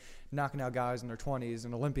competing, knocking out guys in their 20s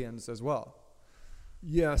and Olympians as well.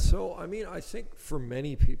 Yeah, so I mean, I think for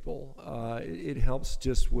many people, it helps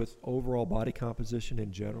just with overall body composition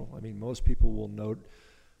in general. I mean, most people will note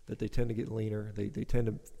that they tend to get leaner. They tend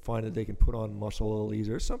to find that they can put on muscle a little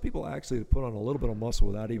easier. Some people actually put on a little bit of muscle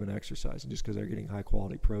without even exercising, just because they're getting high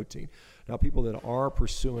quality protein. Now, people that are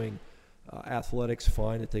pursuing athletics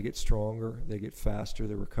find that they get stronger, they get faster,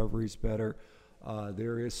 their recovery's better.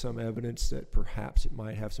 There is some evidence that perhaps it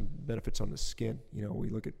might have some benefits on the skin. We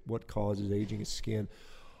look at what causes aging of skin.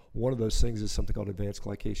 One of those things is something called advanced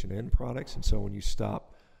glycation end products. And so when you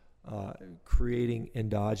stop creating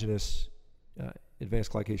endogenous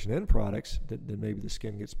advanced glycation end products, then maybe the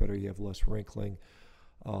skin gets better. You have less wrinkling.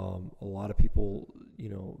 A lot of people,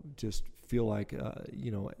 just feel like,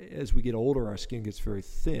 as we get older, our skin gets very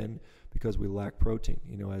thin because we lack protein.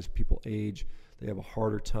 As people age, they have a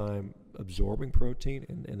harder time absorbing protein,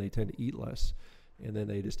 and they tend to eat less, and then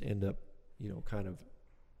they just end up,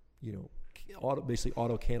 basically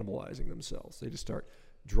auto-cannibalizing themselves. They just start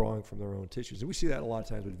drawing from their own tissues. And we see that a lot of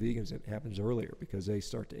times with vegans. It happens earlier because they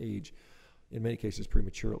start to age, in many cases,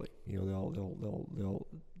 prematurely. They'll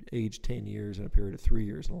age 10 years in a period of 3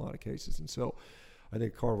 years in a lot of cases. And so I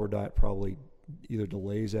think carnivore diet probably either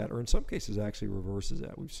delays that, or in some cases actually reverses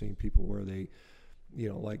that. We've seen people where they,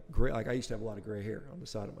 like I used to have a lot of gray hair on the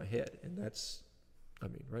side of my head, and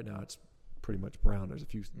right now it's pretty much brown. There's a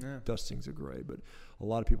few dustings of gray, but a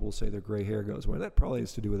lot of people will say their gray hair goes away. That probably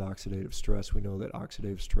has to do with oxidative stress. We know that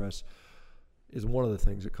oxidative stress is one of the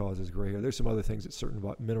things that causes gray hair. There's some other things that certain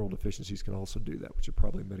mineral deficiencies can also do that, which are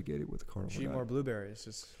probably mitigated with the carnivore diet. Eat more blueberries,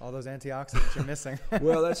 just all those antioxidants you're missing.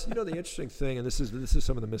 Well, that's the interesting thing, and this is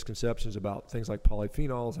some of the misconceptions about things like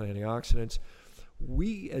polyphenols and antioxidants.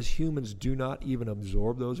 We as humans do not even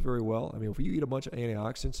absorb those very well. I mean, if you eat a bunch of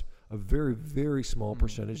antioxidants, a very, very small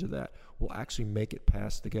percentage of that will actually make it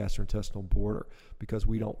past the gastrointestinal border because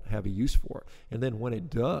we don't have a use for it. And then when it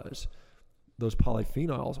does, those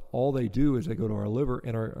polyphenols, all they do is they go to our liver,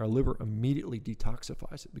 and our liver immediately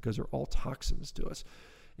detoxifies it because they're all toxins to us.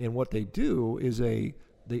 And what they do is they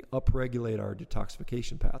upregulate our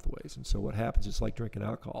detoxification pathways. And so what happens is like drinking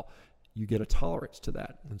alcohol. you get a tolerance to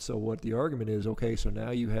that. And so what the argument is, okay, so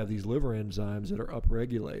now you have these liver enzymes that are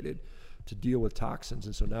upregulated to deal with toxins.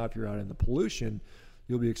 And so now if you're out in the pollution,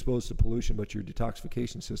 you'll be exposed to pollution, but your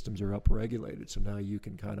detoxification systems are upregulated. So now you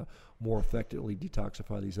can kind of more effectively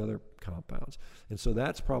detoxify these other compounds. And so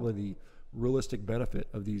that's probably the realistic benefit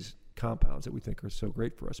of these compounds that we think are so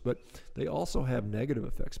great for us. But they also have negative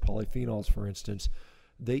effects. Polyphenols, for instance,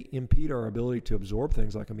 they impede our ability to absorb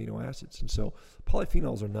things like amino acids. And so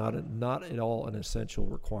polyphenols are not at all an essential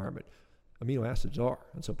requirement. Amino acids are.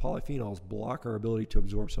 And so polyphenols block our ability to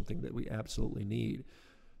absorb something that we absolutely need.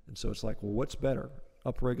 And so it's like, well, what's better?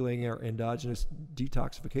 Upregulating our endogenous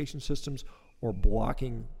detoxification systems or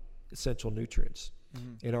blocking essential nutrients?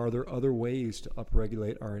 Mm-hmm. And are there other ways to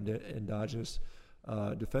upregulate our endogenous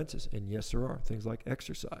defenses? And yes, there are. Things like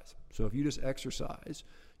exercise. So if you just exercise,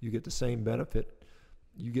 you get the same benefit.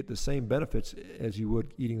 You get the same benefits as you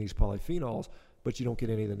would eating these polyphenols, but you don't get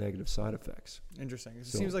any of the negative side effects. Interesting. It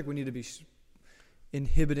seems like we need to be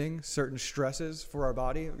inhibiting certain stresses for our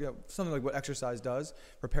body. Something like what exercise does,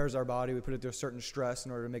 prepares our body. We put it through a certain stress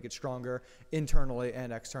in order to make it stronger internally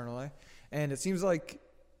and externally. And it seems like,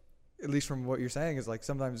 at least from what you're saying, is like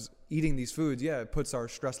sometimes eating these foods, it puts our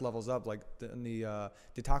stress levels up, like in the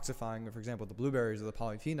detoxifying, for example, the blueberries or the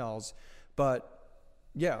polyphenols. But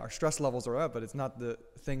our stress levels are up, but it's not the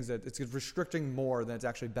things that it's restricting more than it's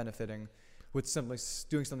actually benefiting with simply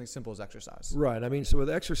doing something simple as exercise. Right. I mean, so with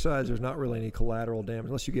exercise, there's not really any collateral damage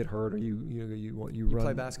unless you get hurt or you run,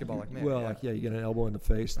 play basketball like me. Well, you get an elbow in the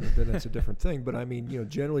face, then that's a different thing. But I mean,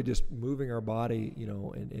 generally just moving our body,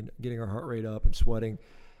 and getting our heart rate up and sweating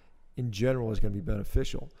in general is going to be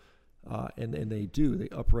beneficial. And they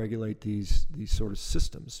upregulate these sort of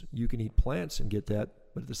systems. You can eat plants and get that,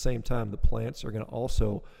 but at the same time, the plants are going to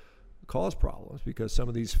also cause problems because some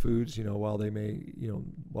of these foods, while they may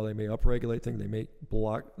upregulate things,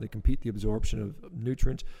 they compete the absorption of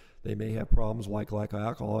nutrients. They may have problems like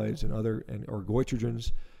alkaloids or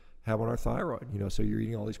goitrogens have on our thyroid. So you're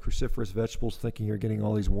eating all these cruciferous vegetables, thinking you're getting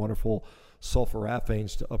all these wonderful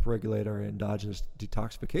sulforaphanes to upregulate our endogenous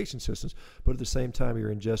detoxification systems, but at the same time,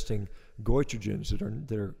 you're ingesting goitrogens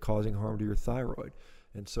that are causing harm to your thyroid.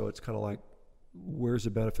 And so it's kind of like, where's the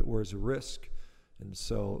benefit? Where's the risk? And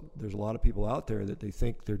so there's a lot of people out there that they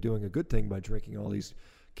think they're doing a good thing by drinking all these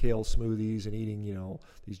kale smoothies and eating,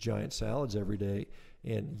 these giant salads every day.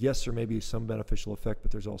 And yes, there may be some beneficial effect,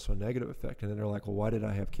 but there's also a negative effect. And then they're like, well, why did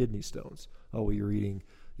I have kidney stones? Oh, well, you're eating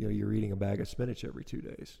a bag of spinach every 2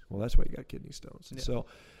 days. Well, that's why you got kidney stones. And so,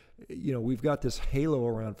 we've got this halo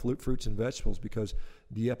around fruits and vegetables because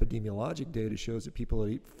the epidemiologic data shows that people that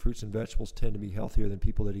eat fruits and vegetables tend to be healthier than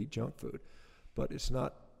people that eat junk food. But it's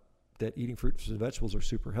not that eating fruits and vegetables are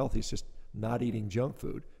super healthy. It's just not eating junk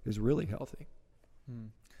food is really healthy.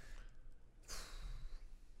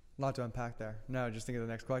 A lot to unpack there. No, just think of the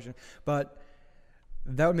next question. But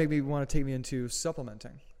that would make me want to take me into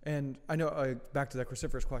supplementing. And I know, back to that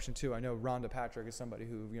cruciferous question too, I know Rhonda Patrick is somebody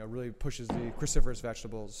who really pushes the cruciferous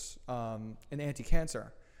vegetables and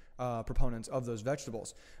anti-cancer proponents of those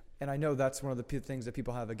vegetables. And I know that's one of the things that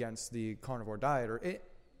people have against the carnivore diet, or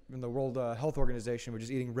in the World Health Organization, which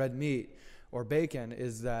is eating red meat or bacon,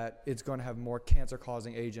 is that it's going to have more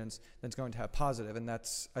cancer-causing agents than it's going to have positive. And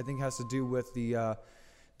that's, I think, has to do with the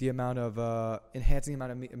amount of enhancing the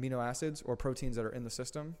amount of amino acids or proteins that are in the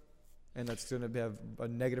system, and that's going to have a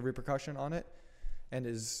negative repercussion on it. And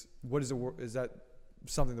is that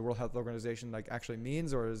something the World Health Organization actually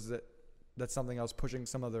means, or is that's something else pushing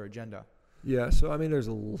some other agenda? Yeah, so I mean, there's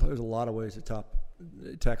a lot of ways to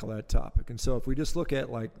tackle that topic. And so if we just look at,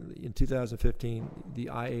 in 2015, the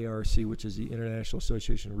IARC, which is the International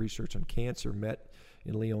Association of Research on Cancer, met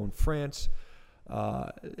in Lyon, France,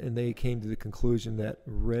 and they came to the conclusion that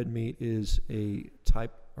red meat is a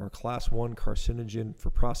type or class 1 carcinogen for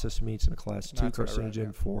processed meats and a class 2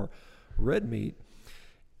 carcinogen for red meat.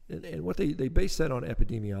 And what they based that on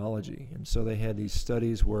epidemiology. And so they had these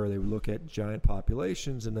studies where they would look at giant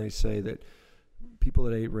populations, and they say that people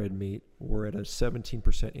that ate red meat were at a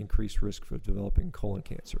 17% increased risk for developing colon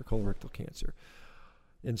cancer, colorectal cancer.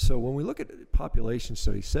 And so when we look at population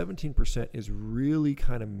studies, 17% is really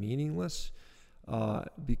kind of meaningless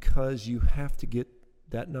because you have to get,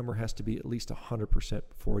 that number has to be at least 100%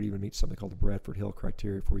 before it even meets something called the Bradford-Hill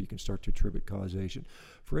criteria before you can start to attribute causation.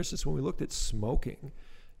 For instance, when we looked at smoking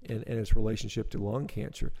and its relationship to lung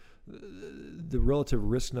cancer, the relative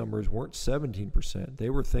risk numbers weren't 17%. They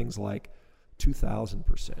were things like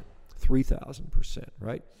 2,000%, 3,000%,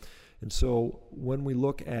 right? And so when we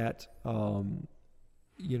look at,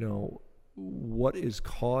 what is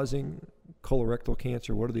causing colorectal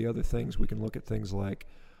cancer, what are the other things? We can look at things like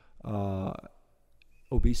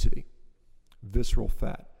obesity. visceral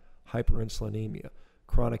fat, hyperinsulinemia,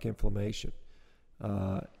 chronic inflammation,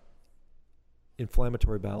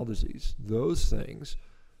 inflammatory bowel disease. Those things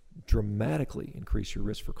dramatically increase your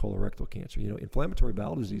risk for colorectal cancer. Inflammatory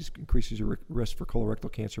bowel disease increases your risk for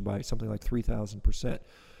colorectal cancer by something like 3,000%.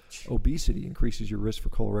 Obesity increases your risk for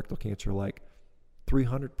colorectal cancer like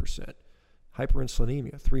 300%.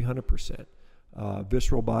 Hyperinsulinemia, 300%.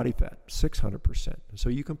 Visceral body fat, 600%. And so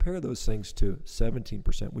you compare those things to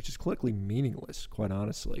 17%, which is clinically meaningless, quite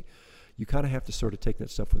honestly. You kind of have to sort of take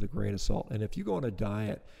that stuff with a grain of salt. And if you go on a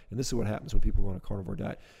diet, and this is what happens when people go on a carnivore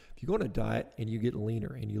diet, if you go on a diet and you get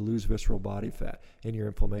leaner and you lose visceral body fat and your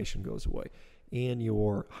inflammation goes away and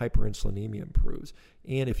your hyperinsulinemia improves,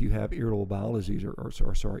 and if you have irritable bowel disease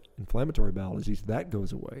inflammatory bowel disease, that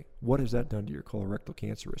goes away, what has that done to your colorectal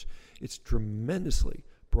cancer risk? It's tremendously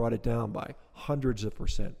brought it down by hundreds of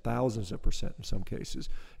percent, thousands of percent in some cases.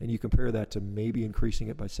 And you compare that to maybe increasing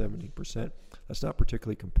it by 17%, that's not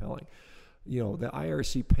particularly compelling. The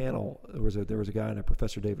IRC panel, there was a guy named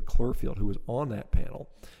Professor David Clearfield who was on that panel,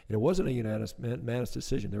 and it wasn't a unanimous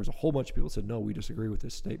decision. There was a whole bunch of people who said, no, we disagree with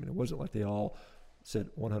this statement. It wasn't like they all said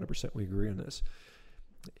 100% we agree on this.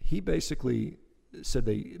 He basically said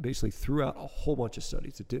they threw out a whole bunch of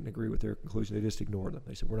studies that didn't agree with their conclusion. They just ignored them.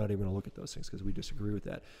 They said, we're not even going to look at those things because we disagree with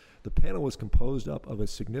that. The panel was composed up of a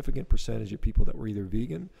significant percentage of people that were either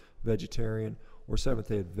vegan, vegetarian, or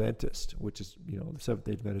Seventh-day Adventist, which is, the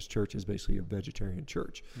Seventh-day Adventist church is basically a vegetarian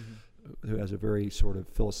church, who has a very sort of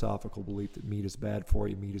philosophical belief that meat is bad for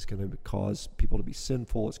you. Meat is going to cause people to be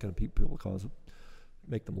sinful. It's going to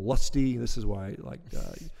make them lusty. This is why,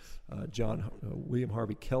 William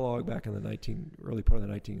Harvey Kellogg back in the early part of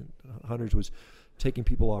the 1900s was taking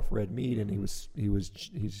people off red meat, and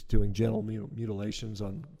he's doing genital mutilations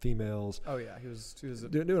on females. Oh yeah, he was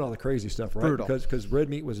doing all the crazy stuff, right? Brutal. Because red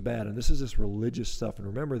meat was bad, and this is this religious stuff. And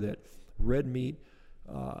remember that red meat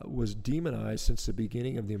was demonized since the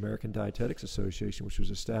beginning of the American Dietetics Association, which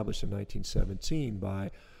was established in 1917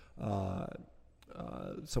 by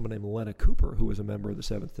someone named Lena Cooper, who was a member of the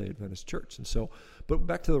Seventh-day Adventist Church. And so, but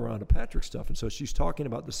back to the Rhonda Patrick stuff. And so she's talking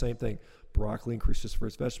about the same thing. Broccoli increases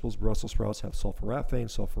fruits, vegetables. Brussels sprouts have sulforaphane.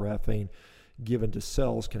 Sulforaphane, given to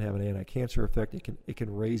cells, can have an anti-cancer effect. It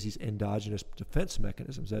can raise these endogenous defense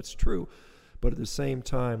mechanisms. That's true. But at the same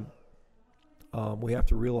time, we have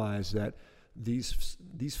to realize that these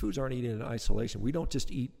foods aren't eaten in isolation. We don't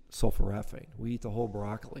just eat sulforaphane. We eat the whole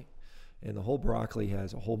broccoli. And the whole broccoli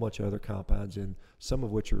has a whole bunch of other compounds in, some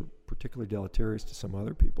of which are particularly deleterious to some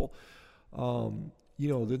other people.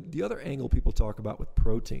 The other angle people talk about with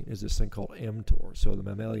protein is this thing called mTOR, so the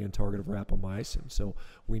mammalian target of rapamycin. So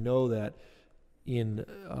we know that in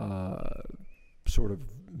sort of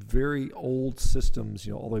very old systems,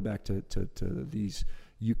 all the way back to these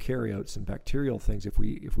eukaryotes and bacterial things, if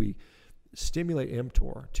we stimulate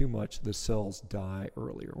mTOR too much, the cells die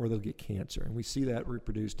earlier or they'll get cancer. And we see that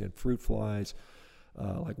reproduced in fruit flies,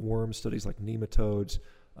 like worm studies, like nematodes,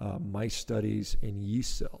 mice studies, and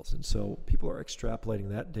yeast cells. And so people are extrapolating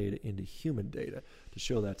that data into human data to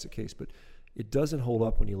show that's the case. But it doesn't hold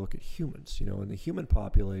up when you look at humans. In the human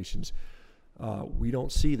populations, we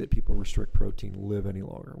don't see that people who restrict protein live any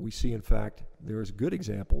longer. We see, in fact, there's good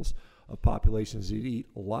examples of populations that eat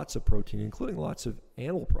lots of protein, including lots of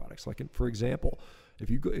animal products. Like, for example, if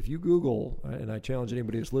you Google, and I challenge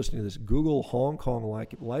anybody who's listening to this, Google Hong Kong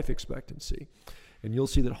life expectancy, and you'll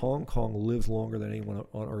see that Hong Kong lives longer than anyone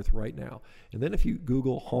on Earth right now. And then if you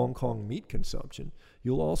Google Hong Kong meat consumption,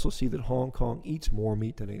 you'll also see that Hong Kong eats more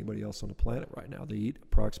meat than anybody else on the planet right now. They eat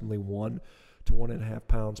approximately 1 to 1.5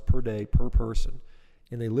 pounds per day per person,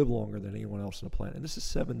 and they live longer than anyone else on the planet. And this is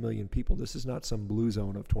 7 million people. This is not some blue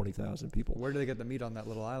zone of 20,000 people. Where do they get the meat on that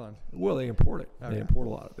little island? Well, they import it. Okay. They import a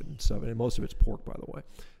lot of it and stuff, and most of it's pork, by the way.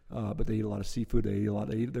 But they eat a lot of seafood.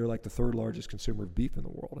 They're like the third largest consumer of beef in the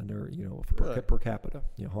world, and they're per capita.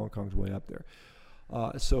 Hong Kong's way up there.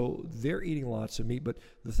 So they're eating lots of meat. But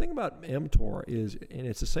the thing about mTOR is, and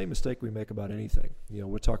it's the same mistake we make about anything.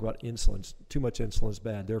 We'll talk about insulin. Too much insulin is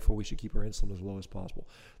bad. Therefore, we should keep our insulin as low as possible.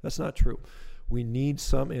 That's not true. We need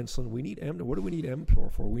some insulin. We need mTOR. What do we need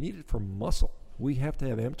mTOR for? We need it for muscle. We have to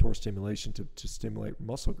have mTOR stimulation to stimulate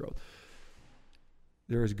muscle growth.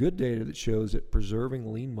 There is good data that shows that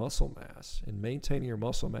preserving lean muscle mass and maintaining your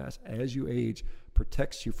muscle mass as you age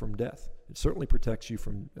protects you from death. It certainly protects you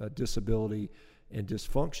from disability and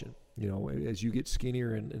dysfunction. As you get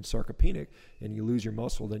skinnier and sarcopenic and you lose your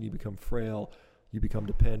muscle, then you become frail, you become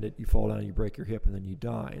dependent, you fall down, you break your hip, and then you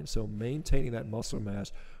die. And so maintaining that muscle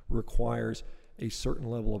mass requires a certain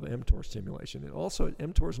level of mTOR stimulation. And also,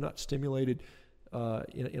 mTOR is not stimulated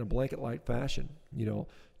in a blanket-like fashion.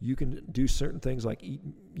 You can do certain things like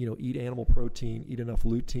eat animal protein, eat enough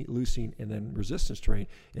leucine, and then resistance train,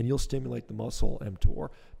 and you'll stimulate the muscle mTOR,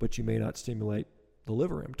 but you may not stimulate the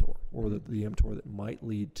liver mTOR or the mTOR that might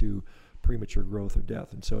lead to premature growth or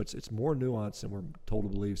death. And so it's more nuanced than we're told to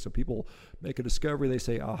believe. So people make a discovery, they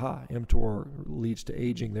say, aha, mTOR leads to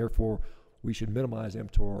aging, therefore we should minimize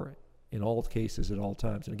mTOR in all cases at all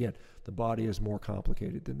times. And again, the body is more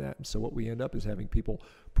complicated than that. And so what we end up is having people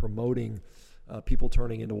promoting people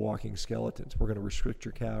turning into walking skeletons. We're going to restrict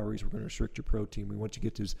your calories. We're going to restrict your protein. We want you to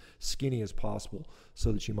get as skinny as possible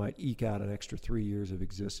so that you might eke out an extra 3 years of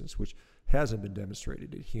existence, which hasn't been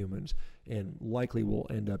demonstrated in humans and likely will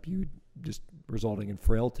end up you just resulting in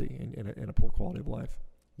frailty and a poor quality of life.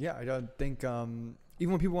 Yeah, I don't think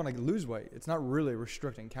even when people want to lose weight, it's not really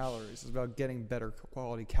restricting calories. It's about getting better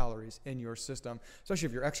quality calories in your system, especially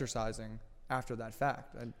if you're exercising after that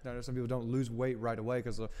fact. I know some people don't lose weight right away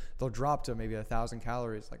because they'll drop to maybe 1,000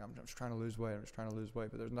 calories. Like, I'm just trying to lose weight.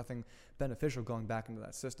 But there's nothing beneficial going back into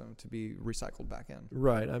that system to be recycled back in.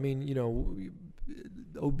 Right. I mean,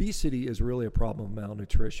 obesity is really a problem of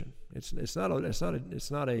malnutrition. It's not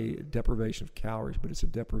a deprivation of calories, but it's a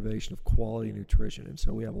deprivation of quality nutrition. And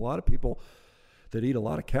so we have a lot of people that eat a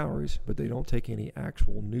lot of calories, but they don't take any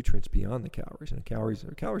actual nutrients beyond the calories. And calories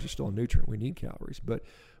are still a nutrient. We need calories, but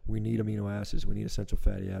we need amino acids, we need essential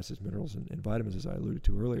fatty acids, minerals, and vitamins, as I alluded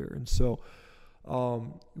to earlier. And so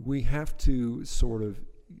we have to sort of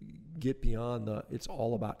get beyond it's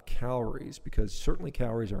all about calories, because certainly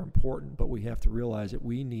calories are important, but we have to realize that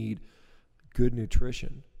we need good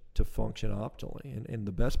nutrition to function optimally. And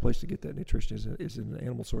the best place to get that nutrition is in an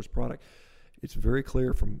animal source product. It's very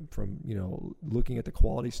clear from looking at the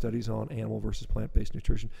quality studies on animal versus plant-based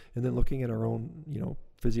nutrition, and then looking at our own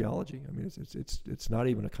physiology. I mean, it's not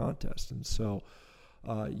even a contest. And so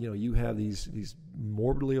you have these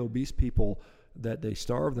morbidly obese people that they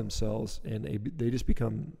starve themselves, and they just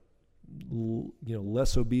become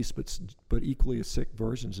less obese but equally as sick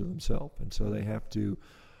versions of themselves. And so they have to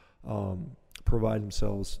provide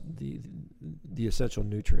themselves the essential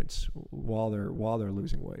nutrients while they're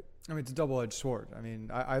losing weight. I mean, it's a double-edged sword. I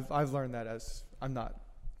mean, I've learned that as I'm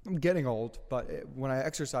getting old, but when I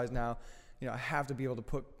exercise now, I have to be able to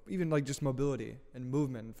put even like just mobility and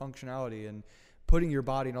movement and functionality and putting your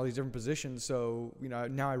body in all these different positions. So,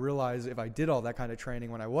 now I realize if I did all that kind of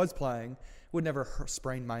training when I was playing, would never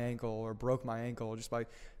sprain my ankle or broke my ankle just by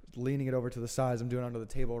leaning it over to the sides I'm doing under the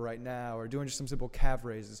table right now, or doing just some simple calf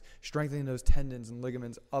raises, strengthening those tendons and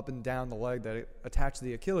ligaments up and down the leg that attach to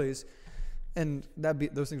the Achilles. And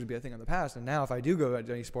those things would be a thing in the past. And now if I do go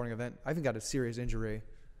to any sporting event, I haven't got a serious injury,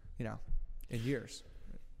 in years.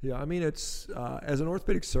 Yeah, I mean, it's as an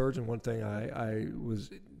orthopedic surgeon, one thing I was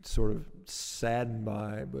sort of saddened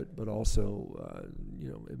by, but also,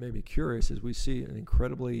 it made me curious, is we see an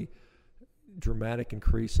incredibly dramatic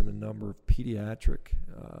increase in the number of pediatric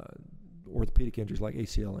orthopedic injuries, like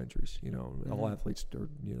ACL injuries. All athletes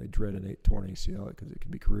they dread a torn ACL because it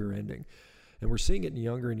can be career-ending. And we're seeing it in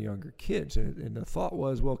younger and younger kids. And the thought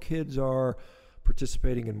was, well, kids are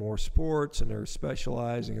participating in more sports and they're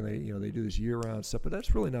specializing and they do this year-round stuff. But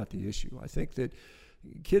that's really not the issue. I think that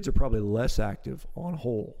kids are probably less active on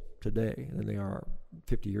whole today than they are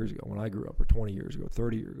 50 years ago when I grew up, or 20 years ago,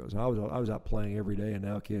 30 years ago. So I was out playing every day, and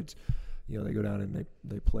now kids, they go down and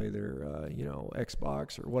they play their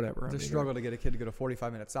Xbox or whatever. It's a struggle to get a kid to go to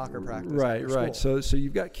 45-minute soccer practice. Right. So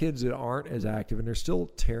you've got kids that aren't as active, and they're still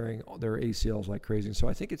tearing their ACLs like crazy. And so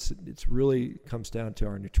I think it's really comes down to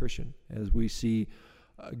our nutrition, as we see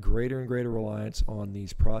greater and greater reliance on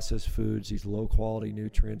these processed foods, these low quality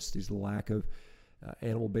nutrients, these lack of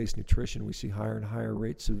animal-based nutrition. We see higher and higher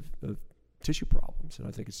rates of tissue problems, and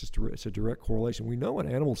I think it's a direct correlation. We know in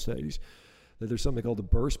animal studies that there's something called the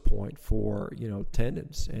burst point for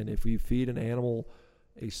tendons, and if we feed an animal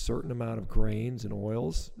a certain amount of grains and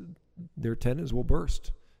oils, their tendons will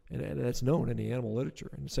burst, and that's known in the animal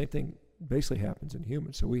literature. And the same thing basically happens in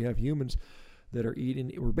humans. So we have humans that are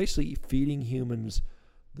we're basically feeding humans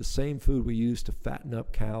the same food we use to fatten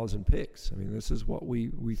up cows and pigs. I mean, this is what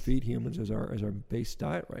we feed humans as our base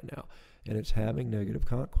diet right now, and it's having negative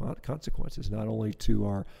consequences, not only to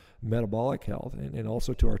our metabolic health and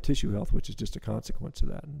also to our tissue health, which is just a consequence of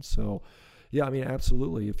that. And so, yeah, I mean,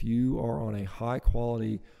 absolutely. If you are on a high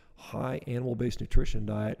quality, high animal-based nutrition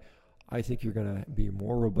diet, I think you're going to be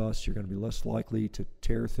more robust. You're going to be less likely to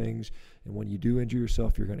tear things. And when you do injure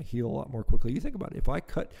yourself, you're going to heal a lot more quickly. You think about it. If I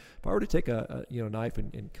were to take a knife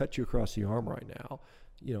and cut you across the arm right now,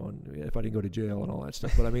 and if I didn't go to jail and all that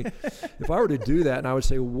stuff. But I mean, if I were to do that, and I would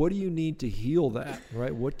say, what do you need to heal that,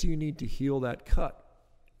 right? What do you need to heal that cut?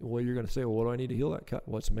 Well, you're going to say, well, what do I need to heal that cut?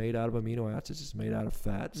 Well, it's made out of amino acids. It's made out of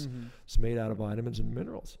fats. It's made out of vitamins and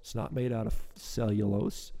minerals. It's not made out of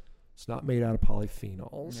cellulose. It's not made out of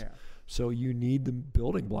polyphenols. Yeah. So you need the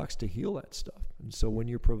building blocks to heal that stuff. And so when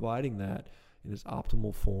you're providing that in its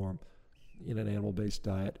optimal form in an animal-based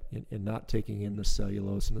diet and not taking in the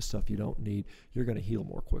cellulose and the stuff you don't need, you're going to heal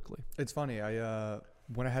more quickly. It's funny.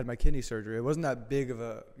 When I had my kidney surgery, it wasn't that big of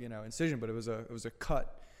a incision, but it was a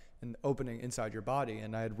cut, an opening inside your body,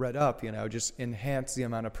 and I had read up, just enhance the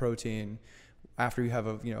amount of protein after you have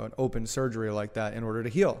an open surgery like that in order to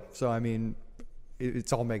heal. So I mean,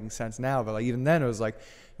 it's all making sense now, but like even then it was like,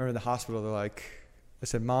 I remember in the hospital they're like, I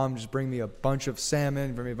said, Mom, just bring me a bunch of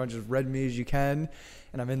salmon, bring me a bunch of red meat as you can.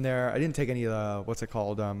 And I'm in there. I didn't take any of the,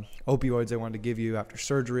 opioids they wanted to give you after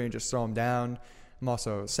surgery and just throw them down. I'm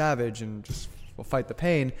also savage and just will fight the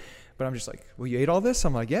pain. But I'm just like, well, you ate all this?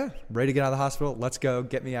 I'm like, yeah, ready to get out of the hospital. Let's go.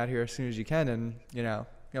 Get me out here as soon as you can. And,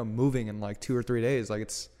 moving in like 2 or 3 days, like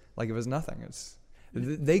it's like it was nothing.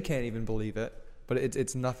 They can't even believe it, but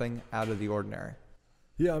it's nothing out of the ordinary.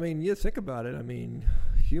 Yeah, I mean, you think about it. I mean,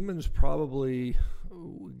 humans probably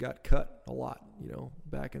got cut a lot,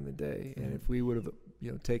 back in the day. And if we would have,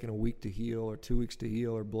 taken a week to heal or 2 weeks to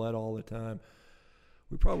heal or bled all the time,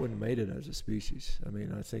 we probably wouldn't have made it as a species. I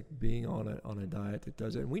mean, I think being on a diet that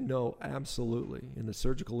does it, and we know absolutely in the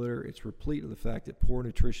surgical literature, it's replete of the fact that poor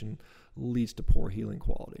nutrition leads to poor healing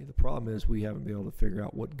quality. The problem is we haven't been able to figure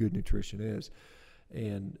out what good nutrition is.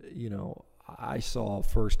 And, I saw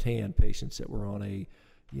firsthand patients that were on a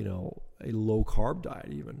low carb diet,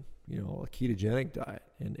 even, a ketogenic diet,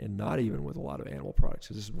 and not even with a lot of animal products,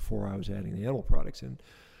 because this is before I was adding the animal products. And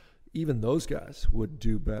even those guys would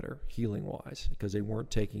do better healing wise because they weren't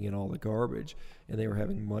taking in all the garbage, and they were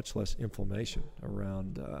having much less inflammation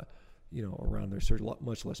around their surgery,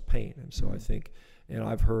 much less pain. And so I think, and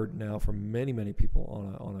I've heard now from many, many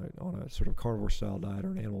people on a sort of carnivore style diet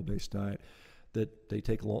or an animal based diet, that they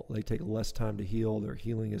take less time to heal. Their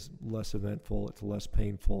healing is less eventful. It's less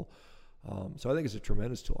painful. So I think it's a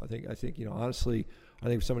tremendous tool. I think honestly, I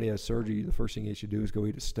think if somebody has surgery, the first thing you should do is go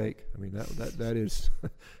eat a steak. I mean, that is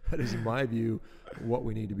in my view what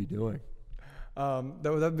we need to be doing.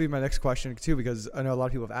 That would be my next question too, because I know a lot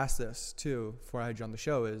of people have asked this too before I had you on the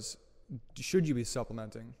show. Is should you be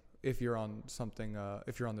supplementing if you're on something,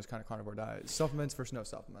 if you're on this kind of carnivore diet? Supplements versus no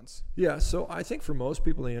supplements? Yeah, so I think for most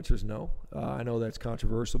people the answer is no. I know that's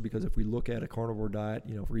controversial because if we look at a carnivore diet,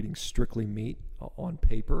 if we're eating strictly meat on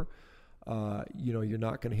paper, you're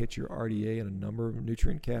not going to hit your RDA in a number of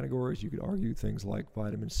nutrient categories. You could argue things like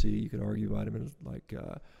vitamin C. You could argue vitamins like,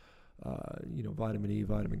 vitamin E,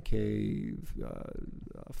 vitamin K,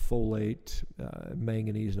 folate,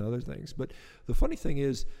 manganese, and other things. But the funny thing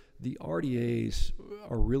is, the RDAs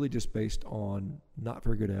are really just based on not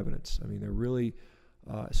very good evidence. I mean, they're really,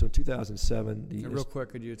 so in 2007... Real quick,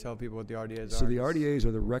 could you tell people what the RDAs are? So the RDAs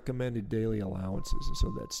are the recommended daily allowances. And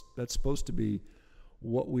so that's supposed to be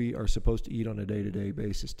what we are supposed to eat on a day-to-day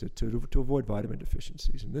basis to avoid vitamin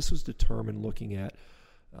deficiencies. And this was determined looking at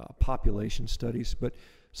population studies. But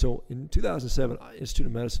so in 2007, Institute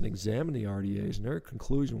of Medicine examined the RDAs, and their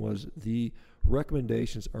conclusion was the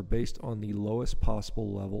recommendations are based on the lowest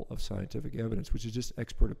possible level of scientific evidence, which is just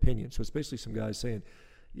expert opinion. So it's basically some guys saying,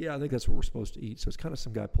 yeah, I think that's what we're supposed to eat. So it's kind of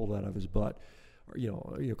some guy pulled out of his butt.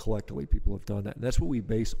 Or, collectively people have done that. And that's what we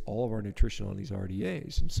base all of our nutrition on, these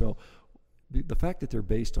RDAs. And so the fact that they're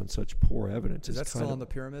based on such poor evidence is that still on the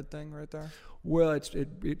pyramid thing right there? Well,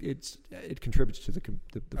 it contributes to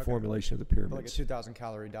the formulation of the pyramid. Like a 2,000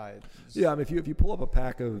 calorie diet. Yeah, I mean, if you pull up a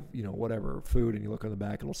pack of whatever food and you look on the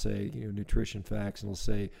back, it'll say nutrition facts, and it'll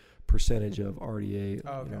say percentage of RDA,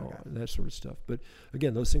 and that sort of stuff. But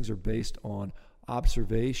again, those things are based on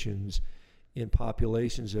observations in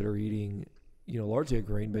populations that are eating largely a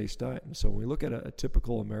grain-based diet. And so when we look at a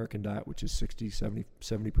typical American diet, which is 60,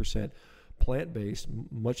 70% plant-based,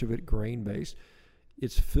 much of it grain-based,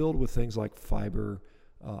 it's filled with things like fiber,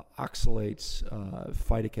 oxalates,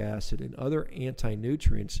 phytic acid, and other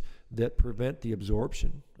anti-nutrients that prevent the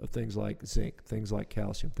absorption of things like zinc, things like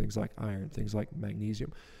calcium, things like iron, things like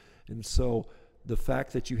magnesium. And so the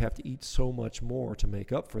fact that you have to eat so much more to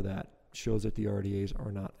make up for that shows that the RDAs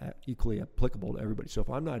are not equally applicable to everybody. So if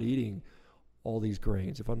I'm not eating all these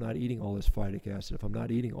grains, if I'm not eating all this phytic acid, if I'm not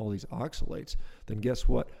eating all these oxalates, then guess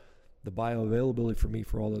what? The bioavailability for me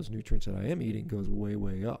for all those nutrients that I am eating goes way,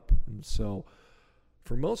 way up. And so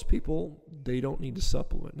for most people, they don't need to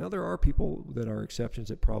supplement. Now, there are people that are exceptions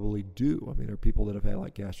that probably do. I mean, there are people that have had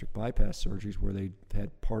like gastric bypass surgeries where they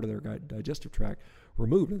had part of their digestive tract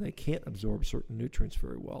removed and they can't absorb certain nutrients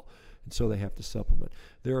very well. And so they have to supplement.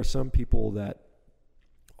 There are some people that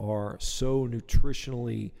are so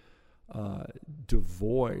nutritionally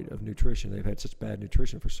devoid of nutrition. They've had such bad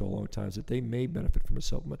nutrition for so long times that they may benefit from a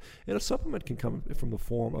supplement. And a supplement can come from the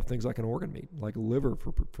form of things like an organ meat, like liver,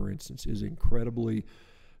 for instance, is incredibly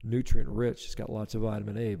nutrient rich. It's got lots of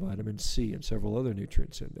vitamin A, vitamin C, and several other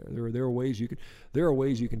nutrients in there. There are ways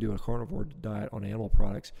you can do a carnivore diet on animal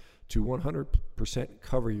products to 100%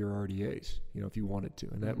 cover your RDAs, if you wanted to,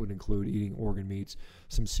 and that would include eating organ meats,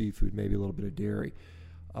 some seafood, maybe a little bit of dairy,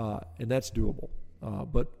 and that's doable.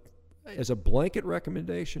 But as a blanket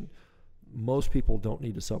recommendation, most people don't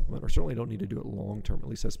need to supplement, or certainly don't need to do it long term. At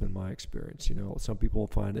least that's been my experience. Some people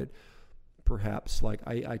find it perhaps like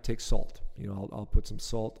I take salt. I'll put some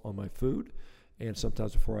salt on my food, and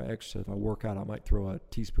sometimes before I exercise, if I work out, I might throw a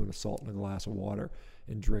teaspoon of salt in a glass of water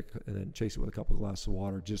and drink, and then chase it with a couple of glasses of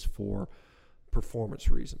water just for performance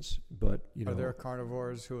reasons. But are there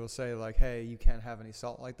carnivores who will say like, hey, you can't have any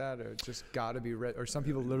salt like that, or it's just got to be or some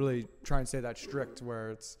people literally try and say that strict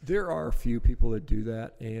where it's... There are a few people that do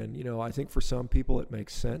that, and I think for some people it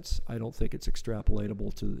makes sense. I don't think it's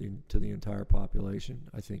extrapolatable to the entire population.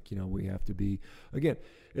 I think we have to be, again,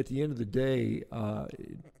 at the end of the day,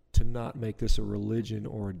 to not make this a religion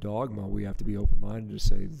or a dogma, we have to be open-minded to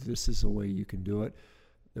say this is a way you can do it.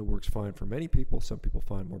 It works fine for many people. Some people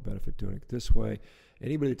find more benefit doing it this way.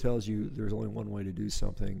 Anybody that tells you there's only one way to do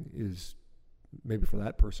something is maybe for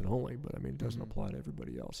that person only, but it doesn't apply to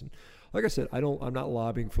everybody else. And like I said, I'm not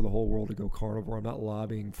lobbying for the whole world to go carnivore. I'm not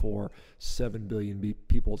lobbying for 7 billion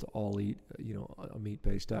people to all eat, a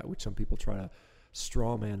meat-based diet, which some people try to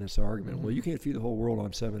straw man this argument. Well, you can't feed the whole world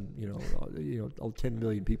on 10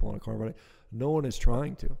 billion people on a carnivore diet. No one is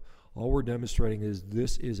trying to. All we're demonstrating is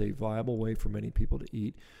this is a viable way for many people to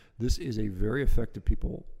eat. This is a very effective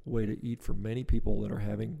way to eat for many people that are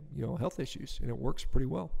having health issues, and it works pretty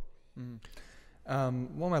well.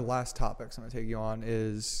 One of my last topics I'm going to take you on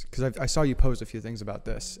is, because I saw you post a few things about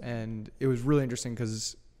this, and it was really interesting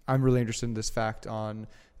because I'm really interested in this fact on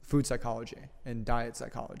food psychology and diet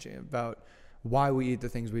psychology, about why we eat the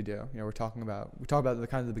things we do. We talk about the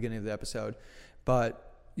kind of the beginning of the episode, but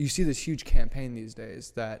you see this huge campaign these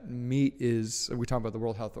days that meat is, we talk about the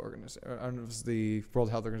World Health Organization, I don't know if it's the World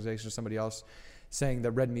Health Organization or somebody else, saying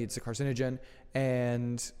that red meat's a carcinogen.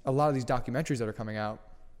 And a lot of these documentaries that are coming out,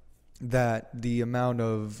 that the amount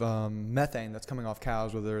of methane that's coming off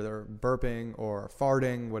cows, whether they're burping or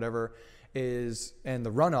farting, whatever, and the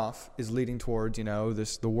runoff is leading towards,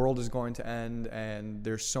 the world is going to end, and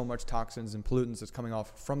there's so much toxins and pollutants that's coming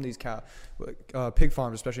off from these pig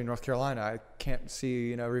farms, especially in North Carolina. I can't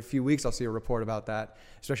see, every few weeks I'll see a report about that,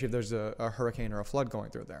 especially if there's a hurricane or a flood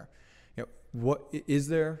going through there. What is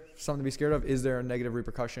there something to be scared of? Is there a negative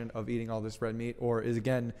repercussion of eating all this red meat? Or is,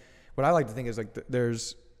 again, what I like to think is like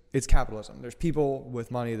it's capitalism. There's people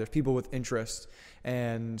with money, there's people with interest,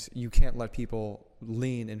 and you can't let people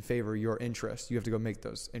lean in favor of your interest. You have to go make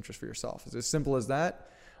those interests for yourself. Is it as simple as that?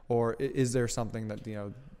 Or is there something that,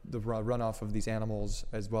 the runoff of these animals,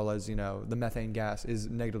 as well as, the methane gas, is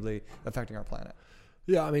negatively affecting our planet?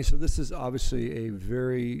 Yeah, so this is obviously a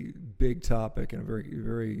very big topic, and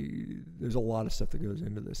there's a lot of stuff that goes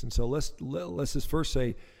into this. And so let's just first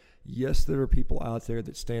say, yes, there are people out there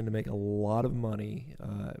that stand to make a lot of money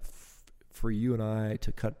for you and I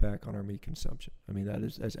to cut back on our meat consumption.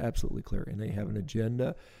 That's absolutely clear. And they have an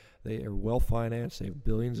agenda. They are well financed. They have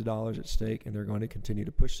billions of dollars at stake, and they're going to continue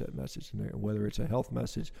to push that message. And whether it's a health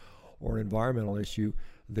message or an environmental issue,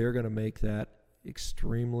 they're going to make that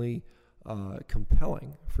extremely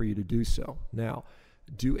compelling for you to do so. Now,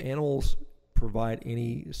 do animals provide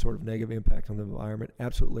any sort of negative impact on the environment?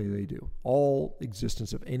 Absolutely they do. All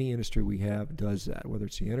existence of any industry we have does that, whether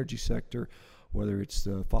it's the energy sector, whether it's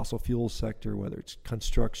the fossil fuel sector, whether it's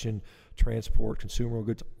construction, transport, consumer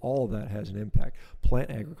goods, all of that has an impact.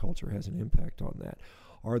 Plant agriculture has an impact on that.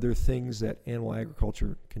 Are there things that animal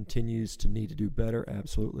agriculture continues to need to do better?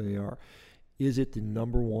 Absolutely they are. Is it the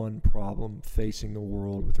number one problem facing the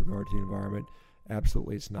world with regard to the environment?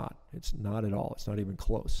 Absolutely, it's not. It's not at all. It's not even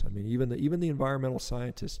close. Even the environmental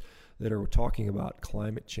scientists that are talking about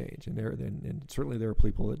climate change, and certainly there are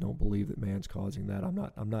people that don't believe that man's causing that.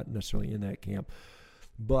 I'm not necessarily in that camp,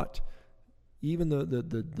 but even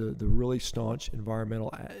the really staunch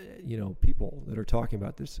environmental people that are talking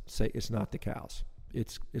about this say it's not the cows.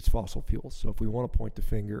 It's fossil fuels. So if we want to point the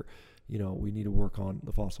finger, we need to work on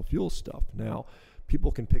the fossil fuel stuff. Now,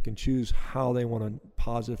 people can pick and choose how they want to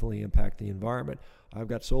positively impact the environment. I've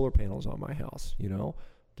got solar panels on my house,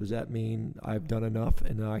 Does that mean I've done enough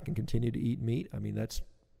and then I can continue to eat meat? That's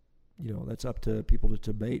up to people to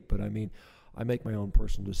debate, but I make my own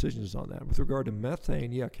personal decisions on that. With regard to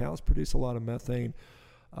methane, yeah, cows produce a lot of methane.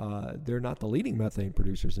 They're not the leading methane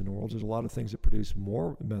producers in the world. There's a lot of things that produce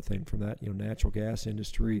more methane from that. Natural gas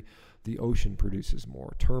industry, the ocean produces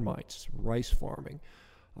more, termites, rice farming,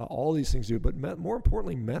 all these things do. But more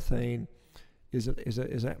importantly, methane is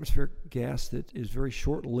an atmospheric gas that is very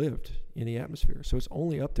short-lived in the atmosphere. So it's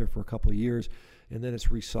only up there for a couple of years, and then it's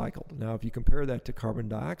recycled. Now, if you compare that to carbon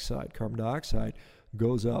dioxide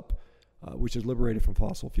goes up, which is liberated from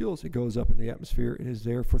fossil fuels. It goes up in the atmosphere and is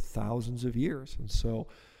there for thousands of years. And so,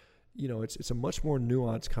 it's a much more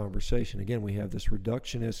nuanced conversation. Again, we have this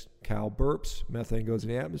reductionist cow burps, methane goes in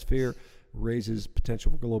the atmosphere, raises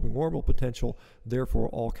potential for global warming potential, therefore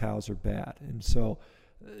all cows are bad. And so,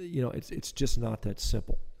 it's just not that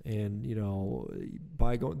simple. And,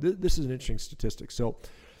 this is an interesting statistic. So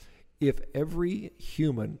if every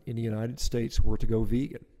human in the United States were to go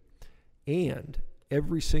vegan, and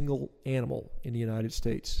every single animal in the United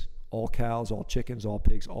States, all cows, all chickens, all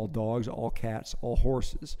pigs, all dogs, all cats, all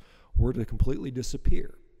horses, were to completely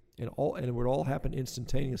disappear, and it would all happen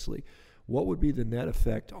instantaneously, what would be the net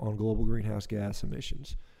effect on global greenhouse gas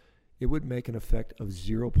emissions? It would make an effect of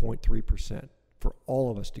 0.3% for all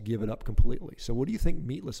of us to give it up completely. So what do you think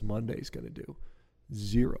Meatless Monday is going to do?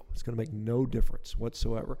 Zero. It's going to make no difference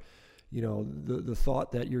whatsoever. The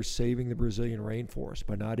thought that you're saving the Brazilian rainforest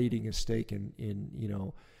by not eating a steak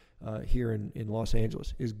here in Los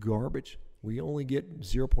Angeles is garbage. We only get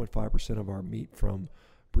 0.5% of our meat from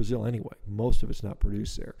Brazil anyway. Most of it's not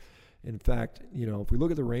produced there. In fact, if we look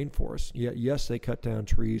at the rainforest, yes, they cut down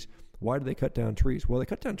trees. Why do they cut down trees? Well, they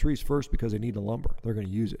cut down trees first because they need the lumber. They're going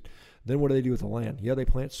to use it. Then what do they do with the land? Yeah, they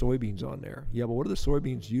plant soybeans on there. Yeah, but what are the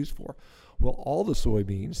soybeans used for? Well, all the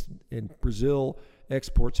soybeans in Brazil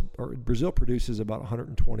Brazil produces about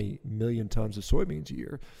 120 million tons of soybeans a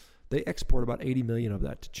year. They export about 80 million of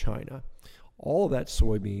that to China. All of that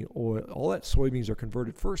soybean oil, all that soybeans are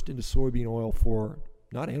converted first into soybean oil for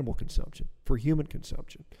not animal consumption, for human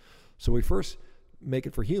consumption. So we first make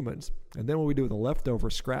it for humans, and then what we do with the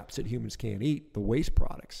leftover scraps that humans can't eat, the waste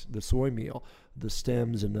products, the soy meal, the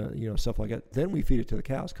stems, and the stuff like that, then we feed it to the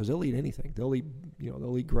cows because they'll eat anything. They'll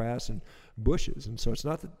eat grass and bushes, and so it's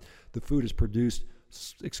not that the food is produced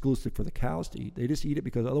exclusively for the cows to eat. They just eat it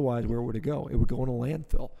because otherwise, where would it go? It would go in a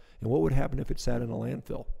landfill. And what would happen if it sat in a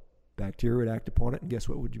landfill? Bacteria would act upon it, and guess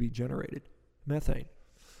what would be generated? Methane.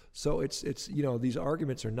 So it's these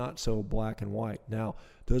arguments are not so black and white. Now,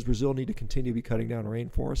 does Brazil need to continue to be cutting down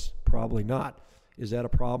rainforests? Probably not. Is that a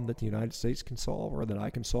problem that the United States can solve or that I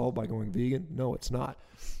can solve by going vegan? No, it's not.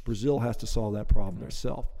 Brazil has to solve that problem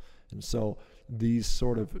themselves. And so these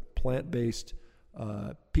sort of plant-based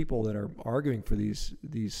people that are arguing for these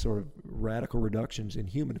sort of radical reductions in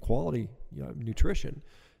human quality nutrition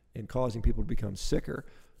and causing people to become sicker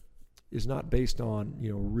is not based on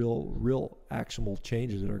real actionable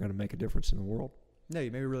changes that are going to make a difference in the world. Yeah,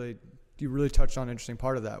 you really touched on an interesting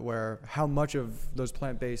part of that, where how much of those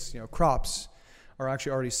plant-based crops are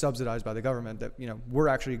actually already subsidized by the government. That we're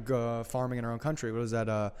actually farming in our own country. What is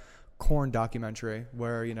that? Corn documentary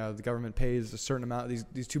where the government pays a certain amount.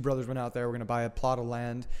 These two brothers went out there. We're going to buy a plot of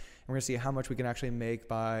land, and we're going to see how much we can actually make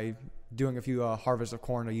by doing a few harvests of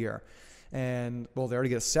corn a year. And well, they already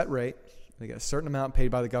get a set rate. They get a certain amount paid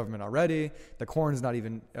by the government already. The corn is not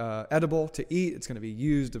even edible to eat. It's going to be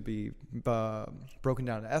used to be broken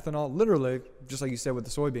down to ethanol, literally, just like you said with the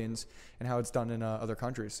soybeans and how it's done in other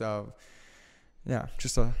countries. So, yeah,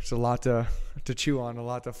 just a lot to chew on, a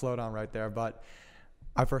lot to float on right there. But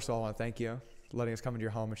I first of all want to thank you for letting us come into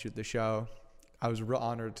your home and shoot the show. I was real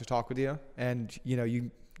honored to talk with you, and you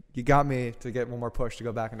got me to get one more push to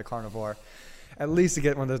go back into carnivore. At least to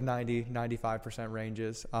get one of those 90-95%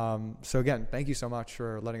 ranges. So again, thank you so much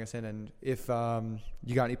for letting us in. And if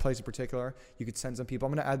you got any place in particular, you could send some people.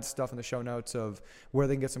 I'm going to add stuff in the show notes of where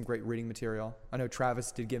they can get some great reading material. I know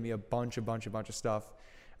Travis did give me a bunch of stuff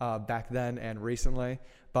back then and recently.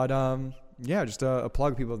 But just a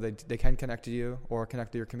plug, people. They can connect to you or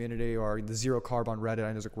connect to your community or the Zero Carb on Reddit.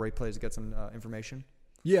 I know it's a great place to get some information.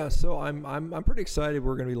 Yeah, so I'm pretty excited.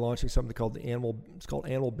 We're going to be launching something called it's called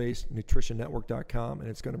animalbasednutritionnetwork.com, and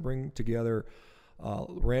it's going to bring together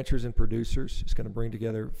ranchers and producers. It's going to bring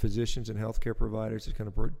together physicians and healthcare providers. It's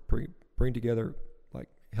going to bring together like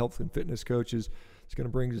health and fitness coaches. It's going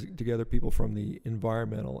to bring together people from the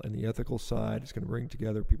environmental and the ethical side. It's going to bring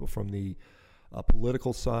together people from the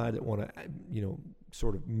political side that want to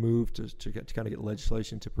sort of move to kind of get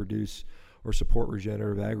legislation to produce or support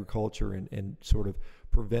regenerative agriculture and sort of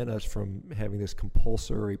prevent us from having this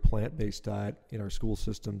compulsory plant-based diet in our school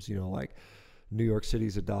systems. Like New York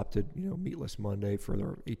City's adopted, Meatless Monday for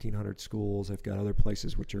their 1,800 schools. They've got other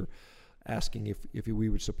places which are asking if we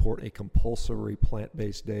would support a compulsory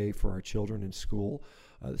plant-based day for our children in school.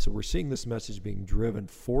 So we're seeing this message being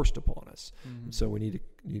forced upon us. And so we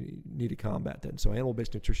need to combat that. And so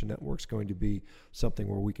Animal-Based Nutrition Network is going to be something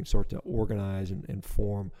where we can start to organize and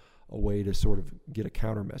form a way to sort of get a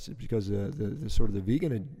counter message, because the sort of the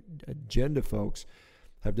vegan agenda folks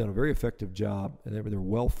have done a very effective job, and they're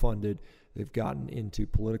well funded. They've gotten into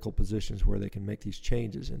political positions where they can make these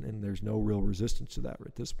changes, and there's no real resistance to that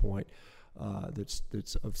at this point that's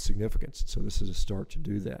of significance. So this is a start to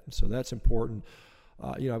do that. And so that's important.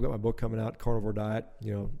 I've got my book coming out, Carnivore Diet.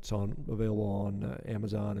 It's available on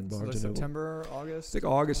Amazon and Barnes and Noble. September, August? I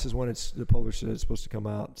think August is when the publisher said it's supposed to come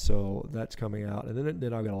out. So that's coming out. And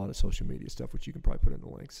then I've got a lot of social media stuff, which you can probably put in the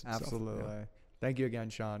links. Absolutely. Yeah. Thank you again,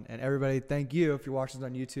 Shawn. And everybody, thank you if you're watching this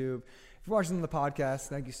on YouTube. If you're watching on the podcast,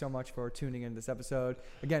 thank you so much for tuning in this episode.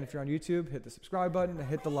 Again, if you're on YouTube, hit the subscribe button,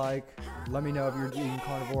 hit the like. Let me know if you're eating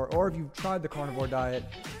carnivore or if you've tried the carnivore diet.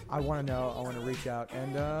 I want to know. I want to reach out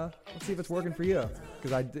and let's see if it's working for you,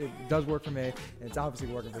 because it does work for me, and it's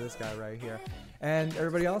obviously working for this guy right here. And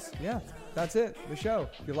everybody else, yeah, that's it. The show.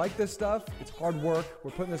 If you like this stuff, it's hard work. We're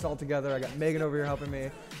putting this all together. I got Megan over here helping me.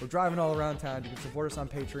 We're driving all around town. You can support us on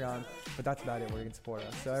Patreon, but that's about it where you can support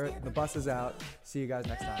us. So the bus is out. See you guys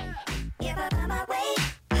next time.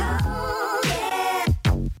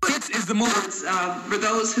 This is the moment for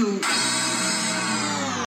those who